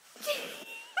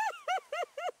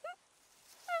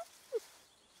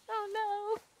 Oh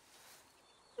no.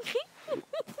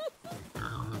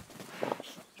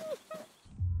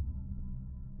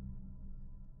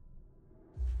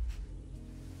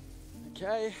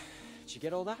 Okay. Did you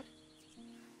get all that?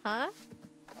 Huh?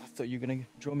 I thought you were gonna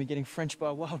draw me getting French by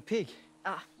a wild pig.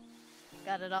 Ah,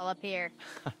 got it all up here.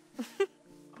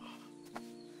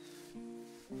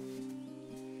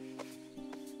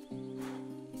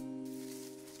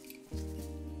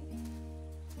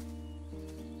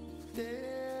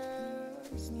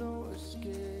 There's no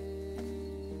escape.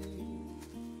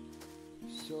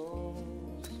 So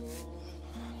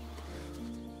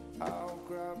I'll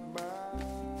grab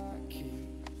my keys.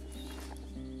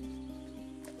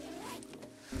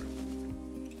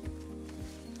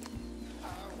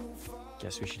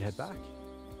 Guess we should head back.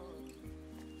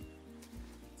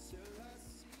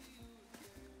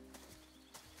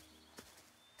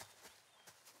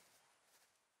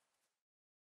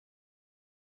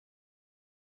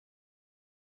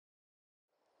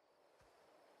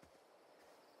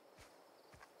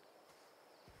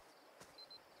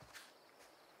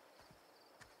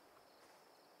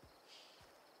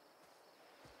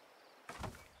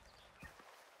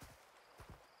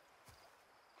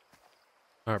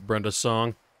 All right, Brenda's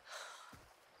song.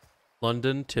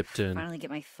 London Tipton. Finally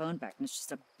get my phone back and it's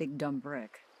just a big dumb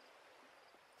brick.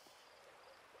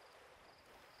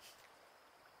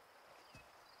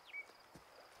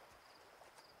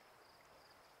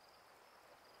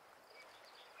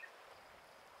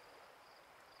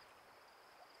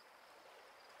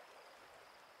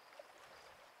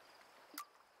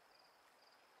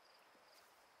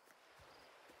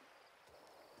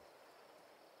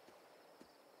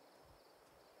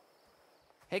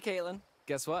 Hey, Caitlin.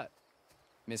 Guess what?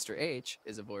 Mr. H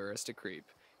is a voyeuristic creep.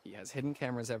 He has hidden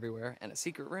cameras everywhere and a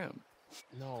secret room.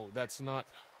 No, that's not.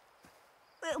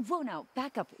 Whoa, now,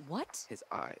 back up. What? His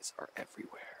eyes are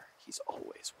everywhere. He's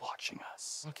always watching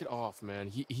us. Knock it off, man.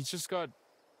 He's just got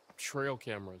trail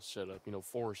cameras set up, you know,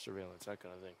 forest surveillance, that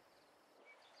kind of thing.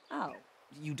 Oh.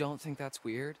 You don't think that's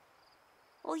weird?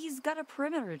 Well, he's got a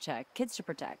perimeter to check, kids to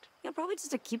protect. You know, probably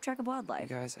just to keep track of You wildlife.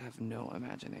 guys have no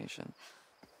imagination.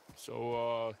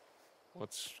 So,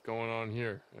 what's going on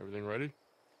here? Everything ready?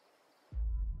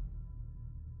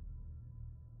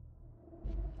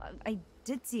 I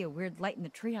did see a weird light in the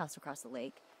treehouse across the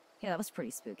lake. Yeah, that was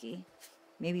pretty spooky.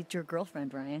 Maybe it's your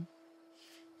girlfriend, Ryan.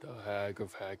 The Hag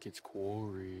of Hackett's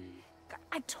Quarry.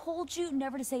 I told you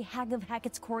never to say Hag of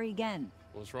Hackett's Quarry again.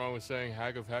 What's wrong with saying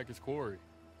Hag of Hackett's Quarry?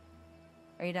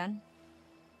 Are you done?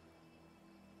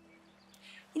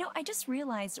 You know, I just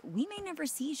realized we may never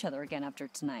see each other again after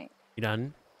tonight. You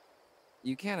done?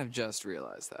 You can't have just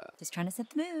realized that. Just trying to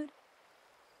set the mood.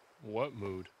 What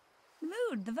mood? The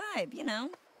mood, the vibe, you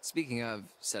know. Speaking of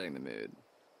setting the mood,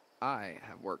 I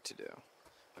have work to do.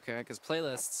 Okay? Because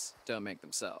playlists don't make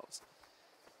themselves.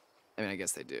 I mean, I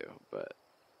guess they do, but...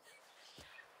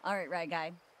 All right, right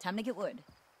guy. Time to get wood.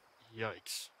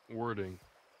 Yikes. Wording.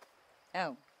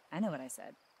 Oh, I know what I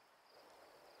said.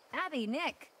 Abby,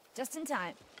 Nick, just in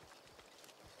time.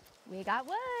 We got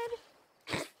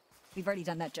wood. We've already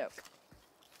done that joke.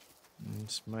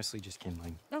 It's mostly just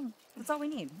kindling. Oh, that's all we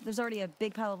need. There's already a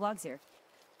big pile of logs here.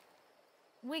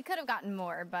 We could have gotten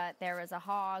more, but there was a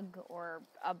hog or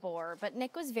a boar. But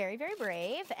Nick was very, very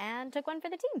brave and took one for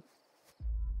the team.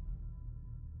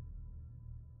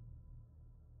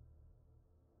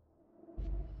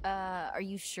 Are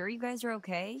you sure you guys are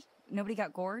okay? Nobody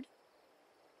got gored?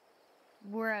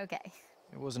 We're okay.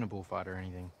 It wasn't a bullfight or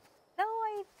anything. Though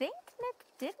I think Nick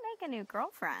did make a new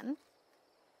girlfriend.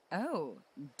 Oh,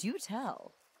 do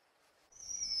tell.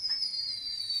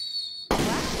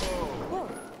 Whoa.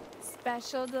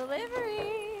 Special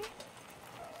delivery.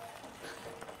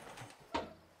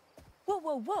 Whoa,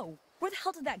 whoa, whoa. Where the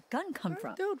hell did that gun come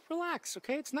from? Dude, relax,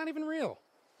 okay? It's not even real.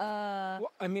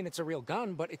 Well, I mean, it's a real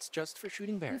gun, but it's just for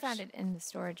shooting bears. We found it in the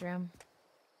storage room.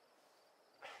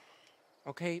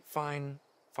 Okay, fine,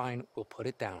 fine. We'll put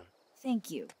it down. Thank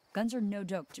you. Guns are no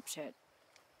joke, dipshit.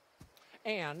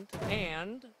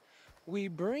 And we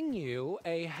bring you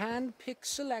a hand-picked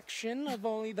selection of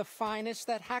only the finest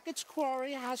that Hackett's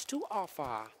Quarry has to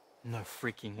offer. No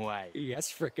freaking way.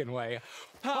 Yes, frickin' way.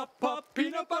 Pop, pop,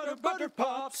 peanut butter, butter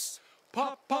pops.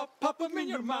 Pop, pop, pop 'em in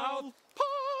your mouth.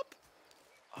 Pop!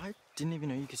 I didn't even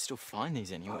know you could still find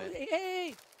these anywhere.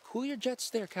 Hey, cool your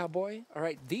jets there, cowboy. All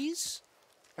right, these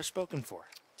are spoken for.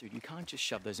 Dude, you can't just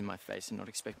shove those in my face and not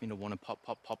expect me to want to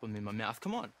pop them in my mouth.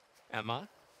 Come on. Emma,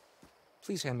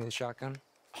 please hand me the shotgun.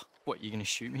 What, you gonna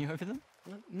shoot me over them?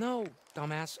 No,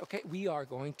 dumbass. Okay, we are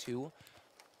going to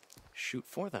shoot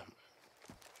for them.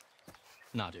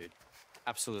 Nah, dude.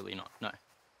 Absolutely not. No.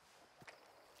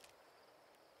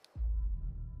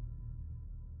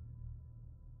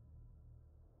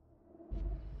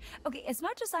 Okay, as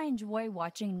much as I enjoy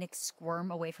watching Nick squirm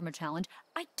away from a challenge,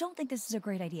 I don't think this is a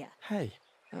great idea. Hey.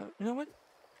 You know what?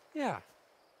 Yeah,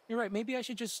 you're right. Maybe I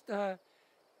should just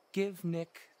give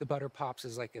Nick the butter pops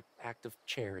as like an act of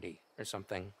charity or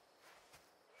something.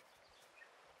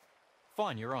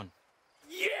 Fine, you're on.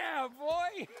 Yeah,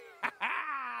 boy!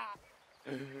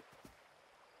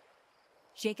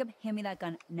 Jacob, hand me that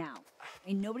gun now. I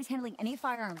mean, nobody's handling any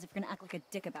firearms if you're gonna act like a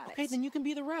dick about it. Okay, then you can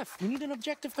be the ref. We need an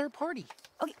objective third party.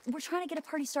 Okay, we're trying to get a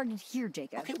party started here,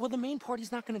 Jacob. Okay, well, the main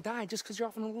party's not gonna die just because you're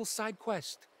off on a little side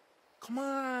quest. Come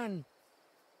on.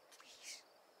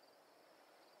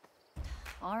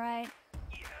 All right.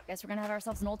 Guess we're gonna have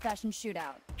ourselves an old-fashioned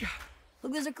shootout.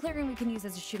 Look, there's a clearing we can use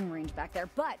as a shooting range back there,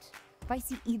 but if I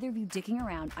see either of you dicking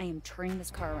around, I am turning this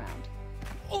car around.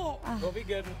 Oh, we'll be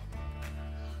good.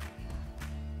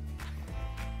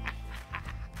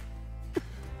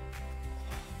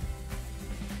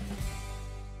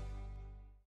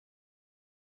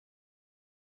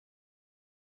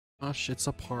 Gosh, it's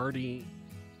a party.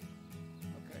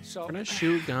 Okay, so We're gonna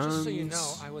shoot just so you guns.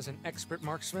 know, I was an expert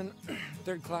marksman,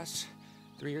 third class,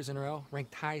 3 years in a row,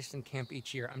 ranked highest in camp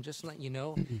each year. I'm just letting you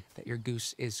know that your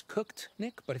goose is cooked,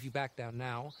 Nick. But if you back down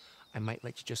now, I might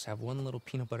let you just have one little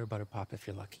peanut butter pop if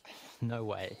you're lucky. No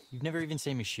way. You've never even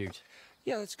seen me shoot.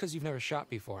 Yeah, that's because you've never shot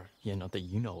before. Yeah, not that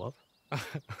you know of.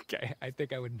 Okay, I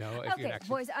think I would know if you'd Okay, actually.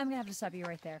 boys, I'm gonna have to stop you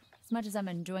right there. As much as I'm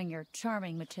enjoying your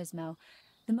charming machismo,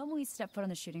 the moment we step foot on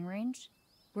the shooting range,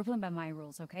 we're playing by my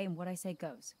rules, okay? And what I say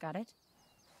goes. Got it?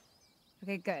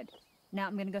 Okay, good. Now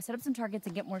I'm gonna go set up some targets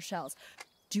and get more shells.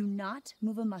 Do not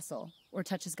move a muscle or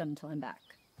touch his gun until I'm back.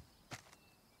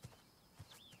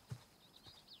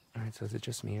 All right, so is it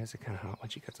just me or is it kind of hot when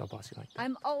she gets all bossy like that?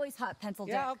 I'm always hot, pencil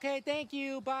dick. Yeah, okay, thank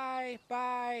you. Bye.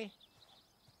 Bye.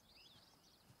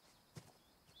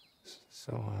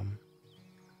 So,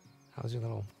 how's your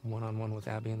little one-on-one with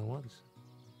Abby in the woods?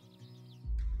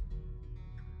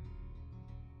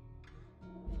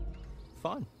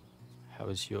 Fine. How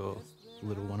was your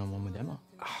little one-on-one with Emma?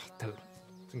 Oh, dude,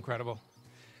 it's incredible.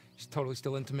 She's totally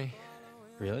still into me.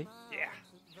 Really? Yeah.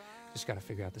 Just gotta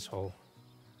figure out this whole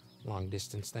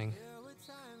long-distance thing.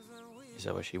 Is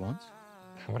that what she wants?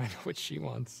 How would I know what she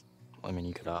wants? Well, I mean,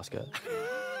 you could ask her.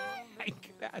 I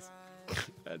could ask.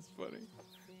 That's funny.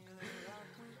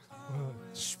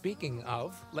 Speaking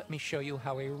of, let me show you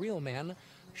how a real man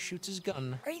shoots his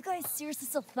gun. Are you guys seriously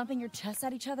still thumping your chests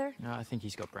at each other? No, I think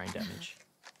he's got brain damage.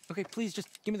 Okay, please just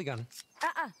give me the gun.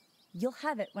 You'll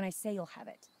have it when I say you'll have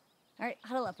it. All right,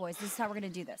 huddle up, boys. This is how we're gonna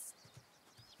do this.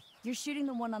 You're shooting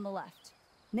the one on the left.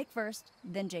 Nick first,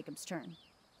 then Jacob's turn.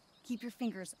 Keep your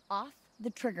fingers off the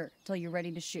trigger till you're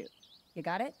ready to shoot. You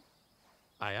got it?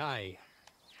 Aye, aye.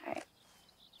 All right.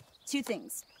 2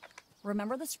 things.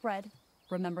 Remember the spread,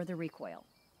 remember the recoil.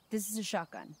 This is a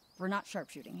shotgun. We're not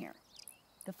sharpshooting here.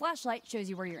 The flashlight shows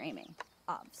you where you're aiming.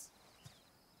 Obvs.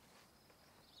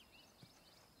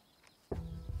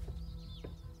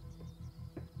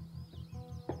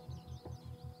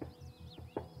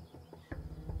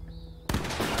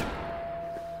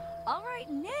 All right,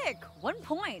 Nick, 1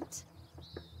 point.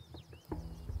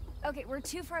 Okay, we're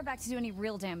too far back to do any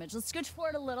real damage. Let's scooch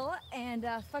forward a little and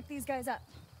fuck these guys up.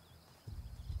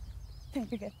 You're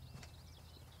good.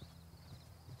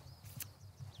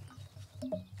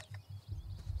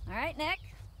 All right, Nick.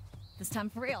 This time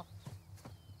for real.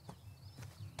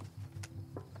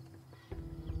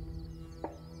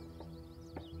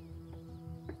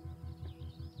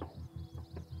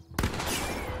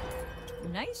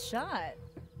 Nice shot.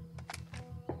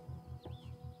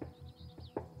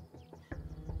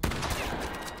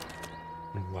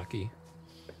 Lucky.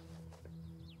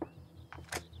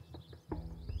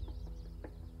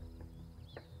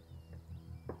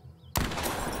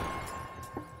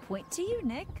 Point to you,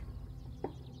 Nick.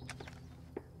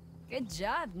 Good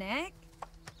job, Nick.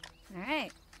 All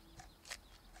right.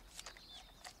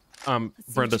 Brenda's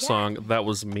what you got. song, that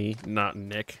was me, not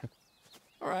Nick.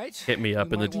 All right. Hit me up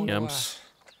You in the might wanna, DMs.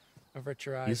 avert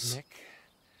your eyes, He's- Nick.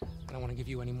 I don't want to give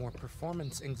you any more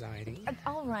performance anxiety.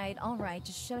 All right.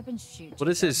 Just shut up and shoot. What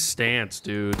is his stance,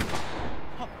 dude?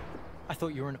 I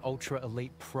thought you were an ultra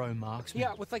elite pro marksman.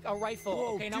 Yeah, with like a rifle.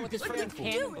 Whoa, okay, not dude, with this be freaking careful.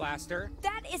 cannon blaster.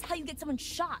 That is how you get someone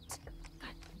shot.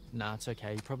 Nah, it's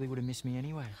okay. You probably would have missed me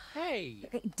anyway. Hey.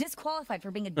 Okay, disqualified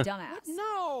for being a dumbass.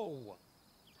 No.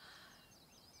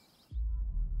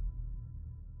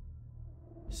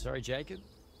 Sorry, Jacob.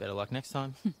 Better luck next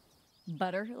time.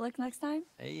 Butter luck next time.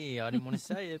 Hey, I didn't want to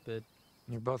say it, but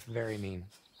You're both very mean.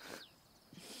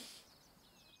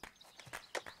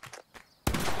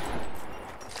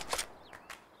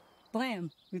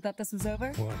 Blam. We thought this was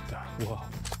over. What the? Whoa.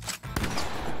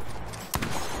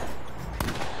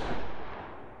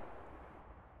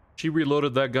 She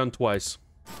reloaded that gun twice.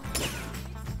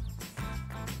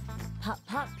 Pop,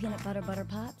 pop, peanut butter, butter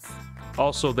pops.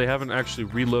 Also, they haven't actually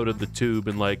reloaded the tube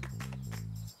in like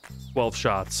 12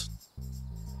 shots.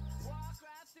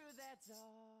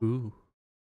 Ooh.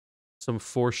 Some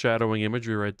foreshadowing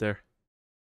imagery right there.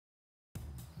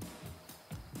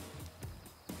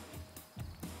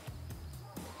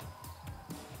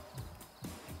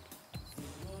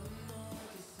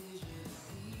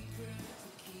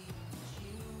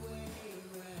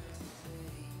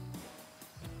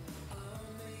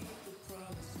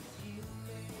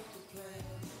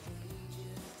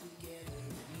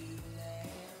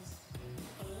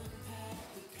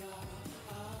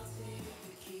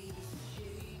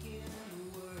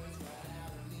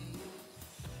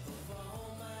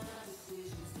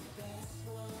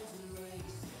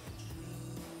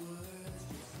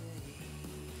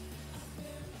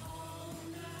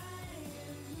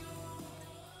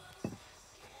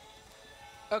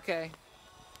 Okay.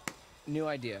 New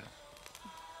idea.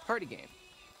 Party game.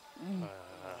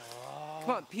 Come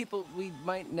on, people, we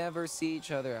might never see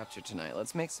each other after tonight.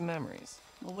 Let's make some memories.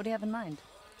 Well, what do you have in mind?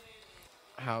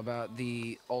 How about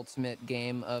the ultimate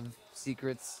game of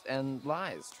secrets and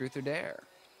lies, truth or dare,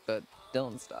 but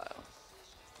Dylan style?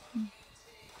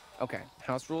 Okay,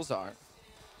 house rules are,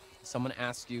 someone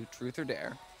asks you truth or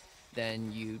dare,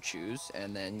 then you choose,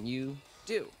 and then you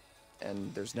do.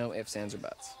 And there's no ifs, ands, or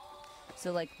buts.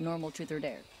 So, like, normal truth or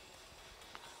dare.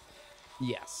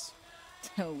 Yes.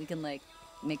 So we can, like,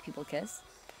 make people kiss?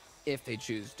 If they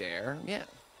choose dare, yeah.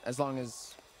 As long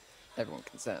as everyone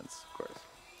consents, of course.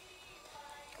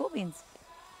 Cool beans.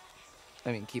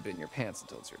 I mean, keep it in your pants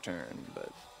until it's your turn,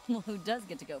 but... Well, who does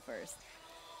get to go first?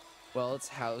 Well, it's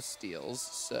house deals,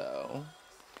 so...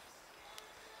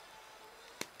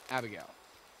 Abigail.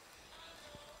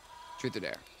 Truth or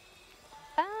dare?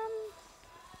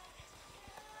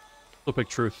 We'll pick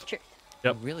truth. Truth.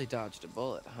 Yep. You really dodged a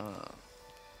bullet, huh?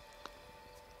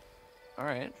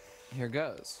 Alright, here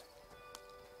goes.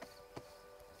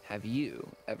 Have you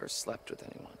ever slept with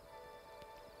anyone?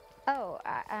 Oh,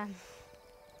 I...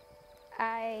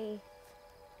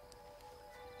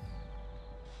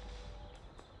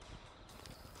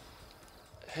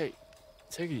 Hey,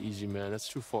 take it easy, man. That's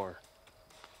too far.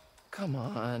 Come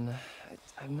on.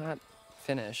 I'm not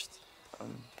finished.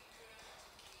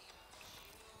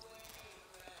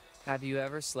 Have you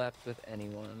ever slept with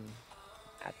anyone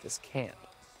at this camp.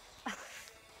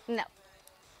 No.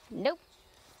 Nope.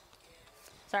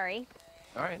 Sorry.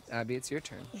 All right, Abby, it's your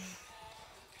turn.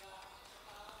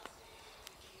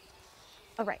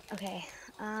 All right. Okay.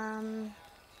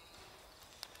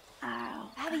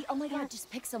 Abby, oh my god, just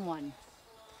pick someone.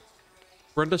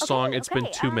 Brenda's song, it's been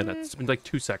okay, 2 minutes. It's been like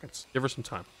 2 seconds. Give her some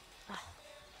time.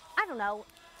 I don't know.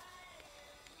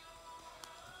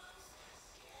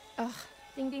 Ugh.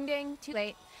 Ding, ding, ding. Too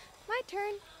late. My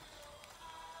turn.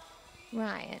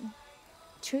 Ryan.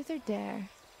 Truth or dare?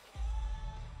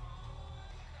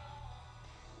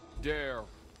 Dare.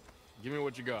 Give me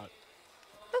what you got.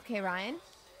 Okay, Ryan.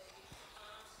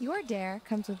 Your dare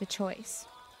comes with a choice.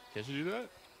 Can't you do that?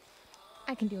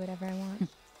 I can do whatever I want.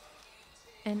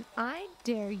 And I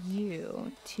dare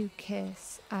you to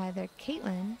kiss either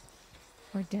Caitlin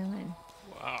or Dylan.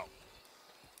 Wow.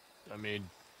 I mean,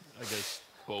 I guess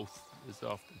both is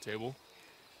off the table.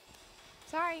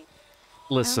 Sorry.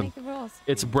 Listen, I don't make the rules.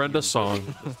 it's Brenda's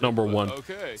song, number one.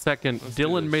 Okay. Second, Let's do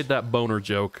Dylan this. made that boner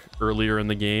joke earlier in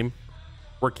the game.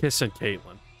 We're kissing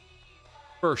Caitlin.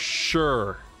 For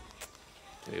sure.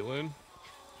 Caitlin,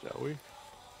 shall we?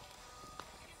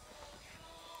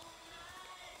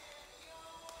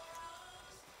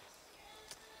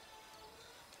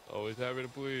 Always happy to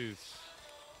please.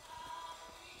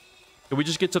 Can we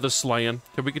just get to the slaying?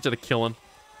 Can we get to the killing?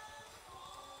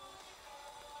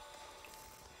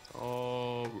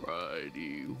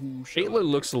 Alrighty. Who shall Caitlin I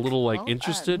looks a little like Well,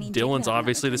 interested. I mean, Dylan's Caitlin, yeah,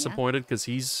 obviously yeah. disappointed because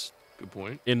he's pick? Good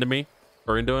point. into me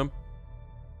or into him.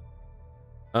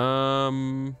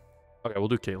 Okay, we'll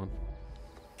do Caitlin.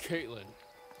 Caitlin,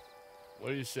 what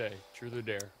do you say? Truth or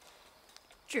dare?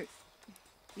 Truth.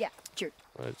 Yeah, truth.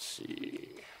 Let's see.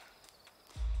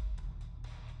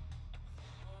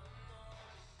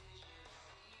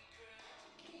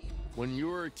 When you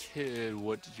were a kid,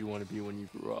 what did you want to be when you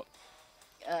grew up?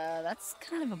 That's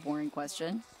kind of a boring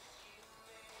question.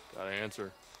 Gotta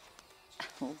answer.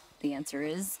 Well, the answer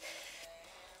is,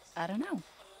 I don't know.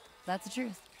 That's the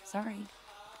truth. Sorry.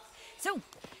 So,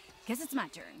 guess it's my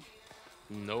turn.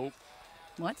 Nope.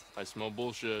 What? I smell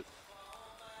bullshit.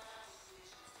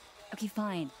 Okay,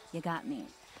 fine. You got me.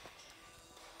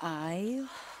 I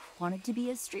wanted to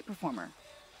be a street performer.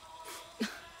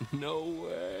 No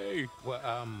way. What,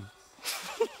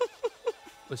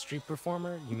 a street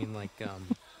performer? You mean like,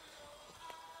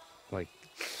 like,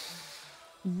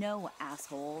 No,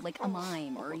 asshole. Like a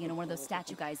mime or, you know, one of those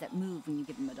statue guys that move when you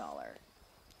give them $1.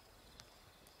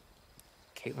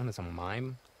 Caitlin is a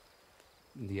mime?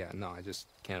 Yeah, no, I just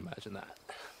can't imagine that.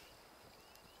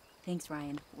 Thanks,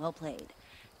 Ryan. Well played.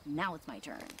 Now it's my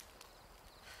turn.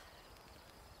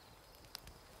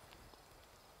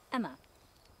 Emma.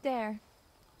 Dare.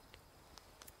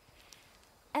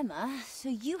 Emma, so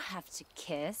you have to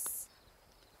kiss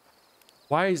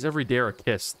Why is every dare a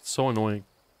kiss? It's so annoying.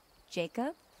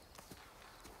 Jacob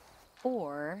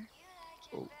or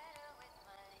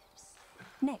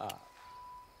Nick.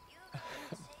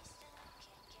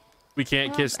 We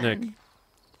can't kiss Nick.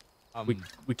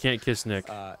 We can't kiss Nick.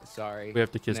 Sorry. We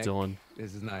have to kiss Nick, Dylan.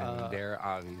 This is not even there,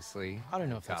 obviously. I don't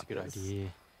know if that's a good Got this. idea.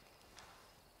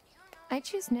 I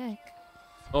choose Nick.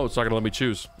 Oh, it's not gonna let me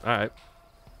choose. All right.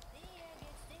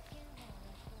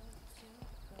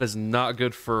 That is not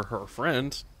good for her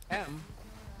friend. Em?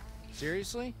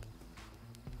 Seriously?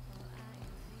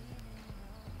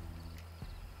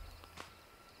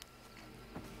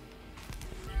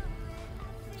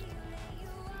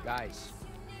 Guys.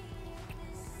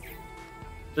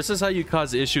 This is how you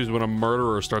cause issues when a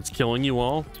murderer starts killing you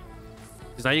all.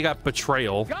 Because now you got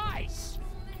betrayal. Guys!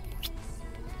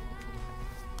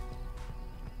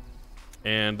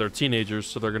 And they're teenagers,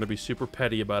 so they're gonna be super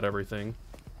petty about everything.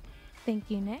 Thank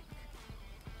you, Nick.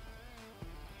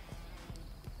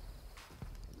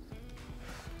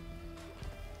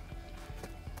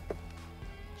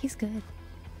 He's good.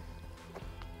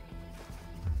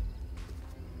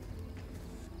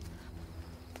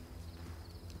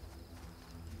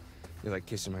 You like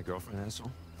kissing my girlfriend,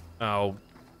 asshole? Oh,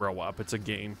 grow up. It's a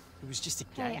game. It was just a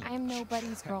Hey, game. I am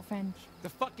nobody's girlfriend. The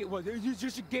fuck it was. It was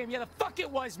just a game. Yeah, the fuck it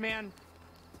was, man.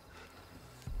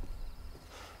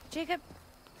 Jacob,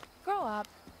 grow up.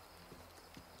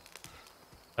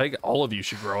 I think all of you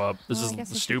should grow up. This Well, I guess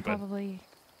is we should stupid. probably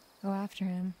go after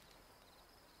him.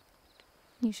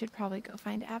 You should probably go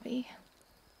find Abby.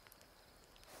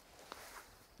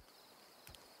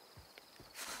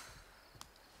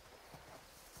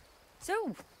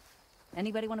 So,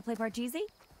 anybody want to play Parcheesi?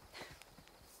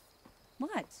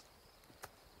 What?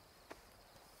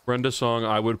 Brenda's song,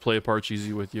 I would play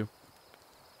Parcheesi with you.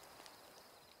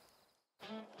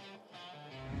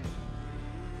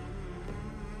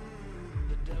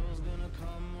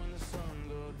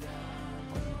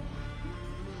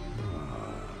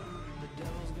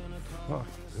 Fuck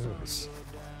this.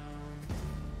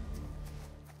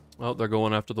 Well, they're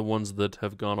going after the ones that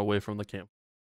have gone away from the camp.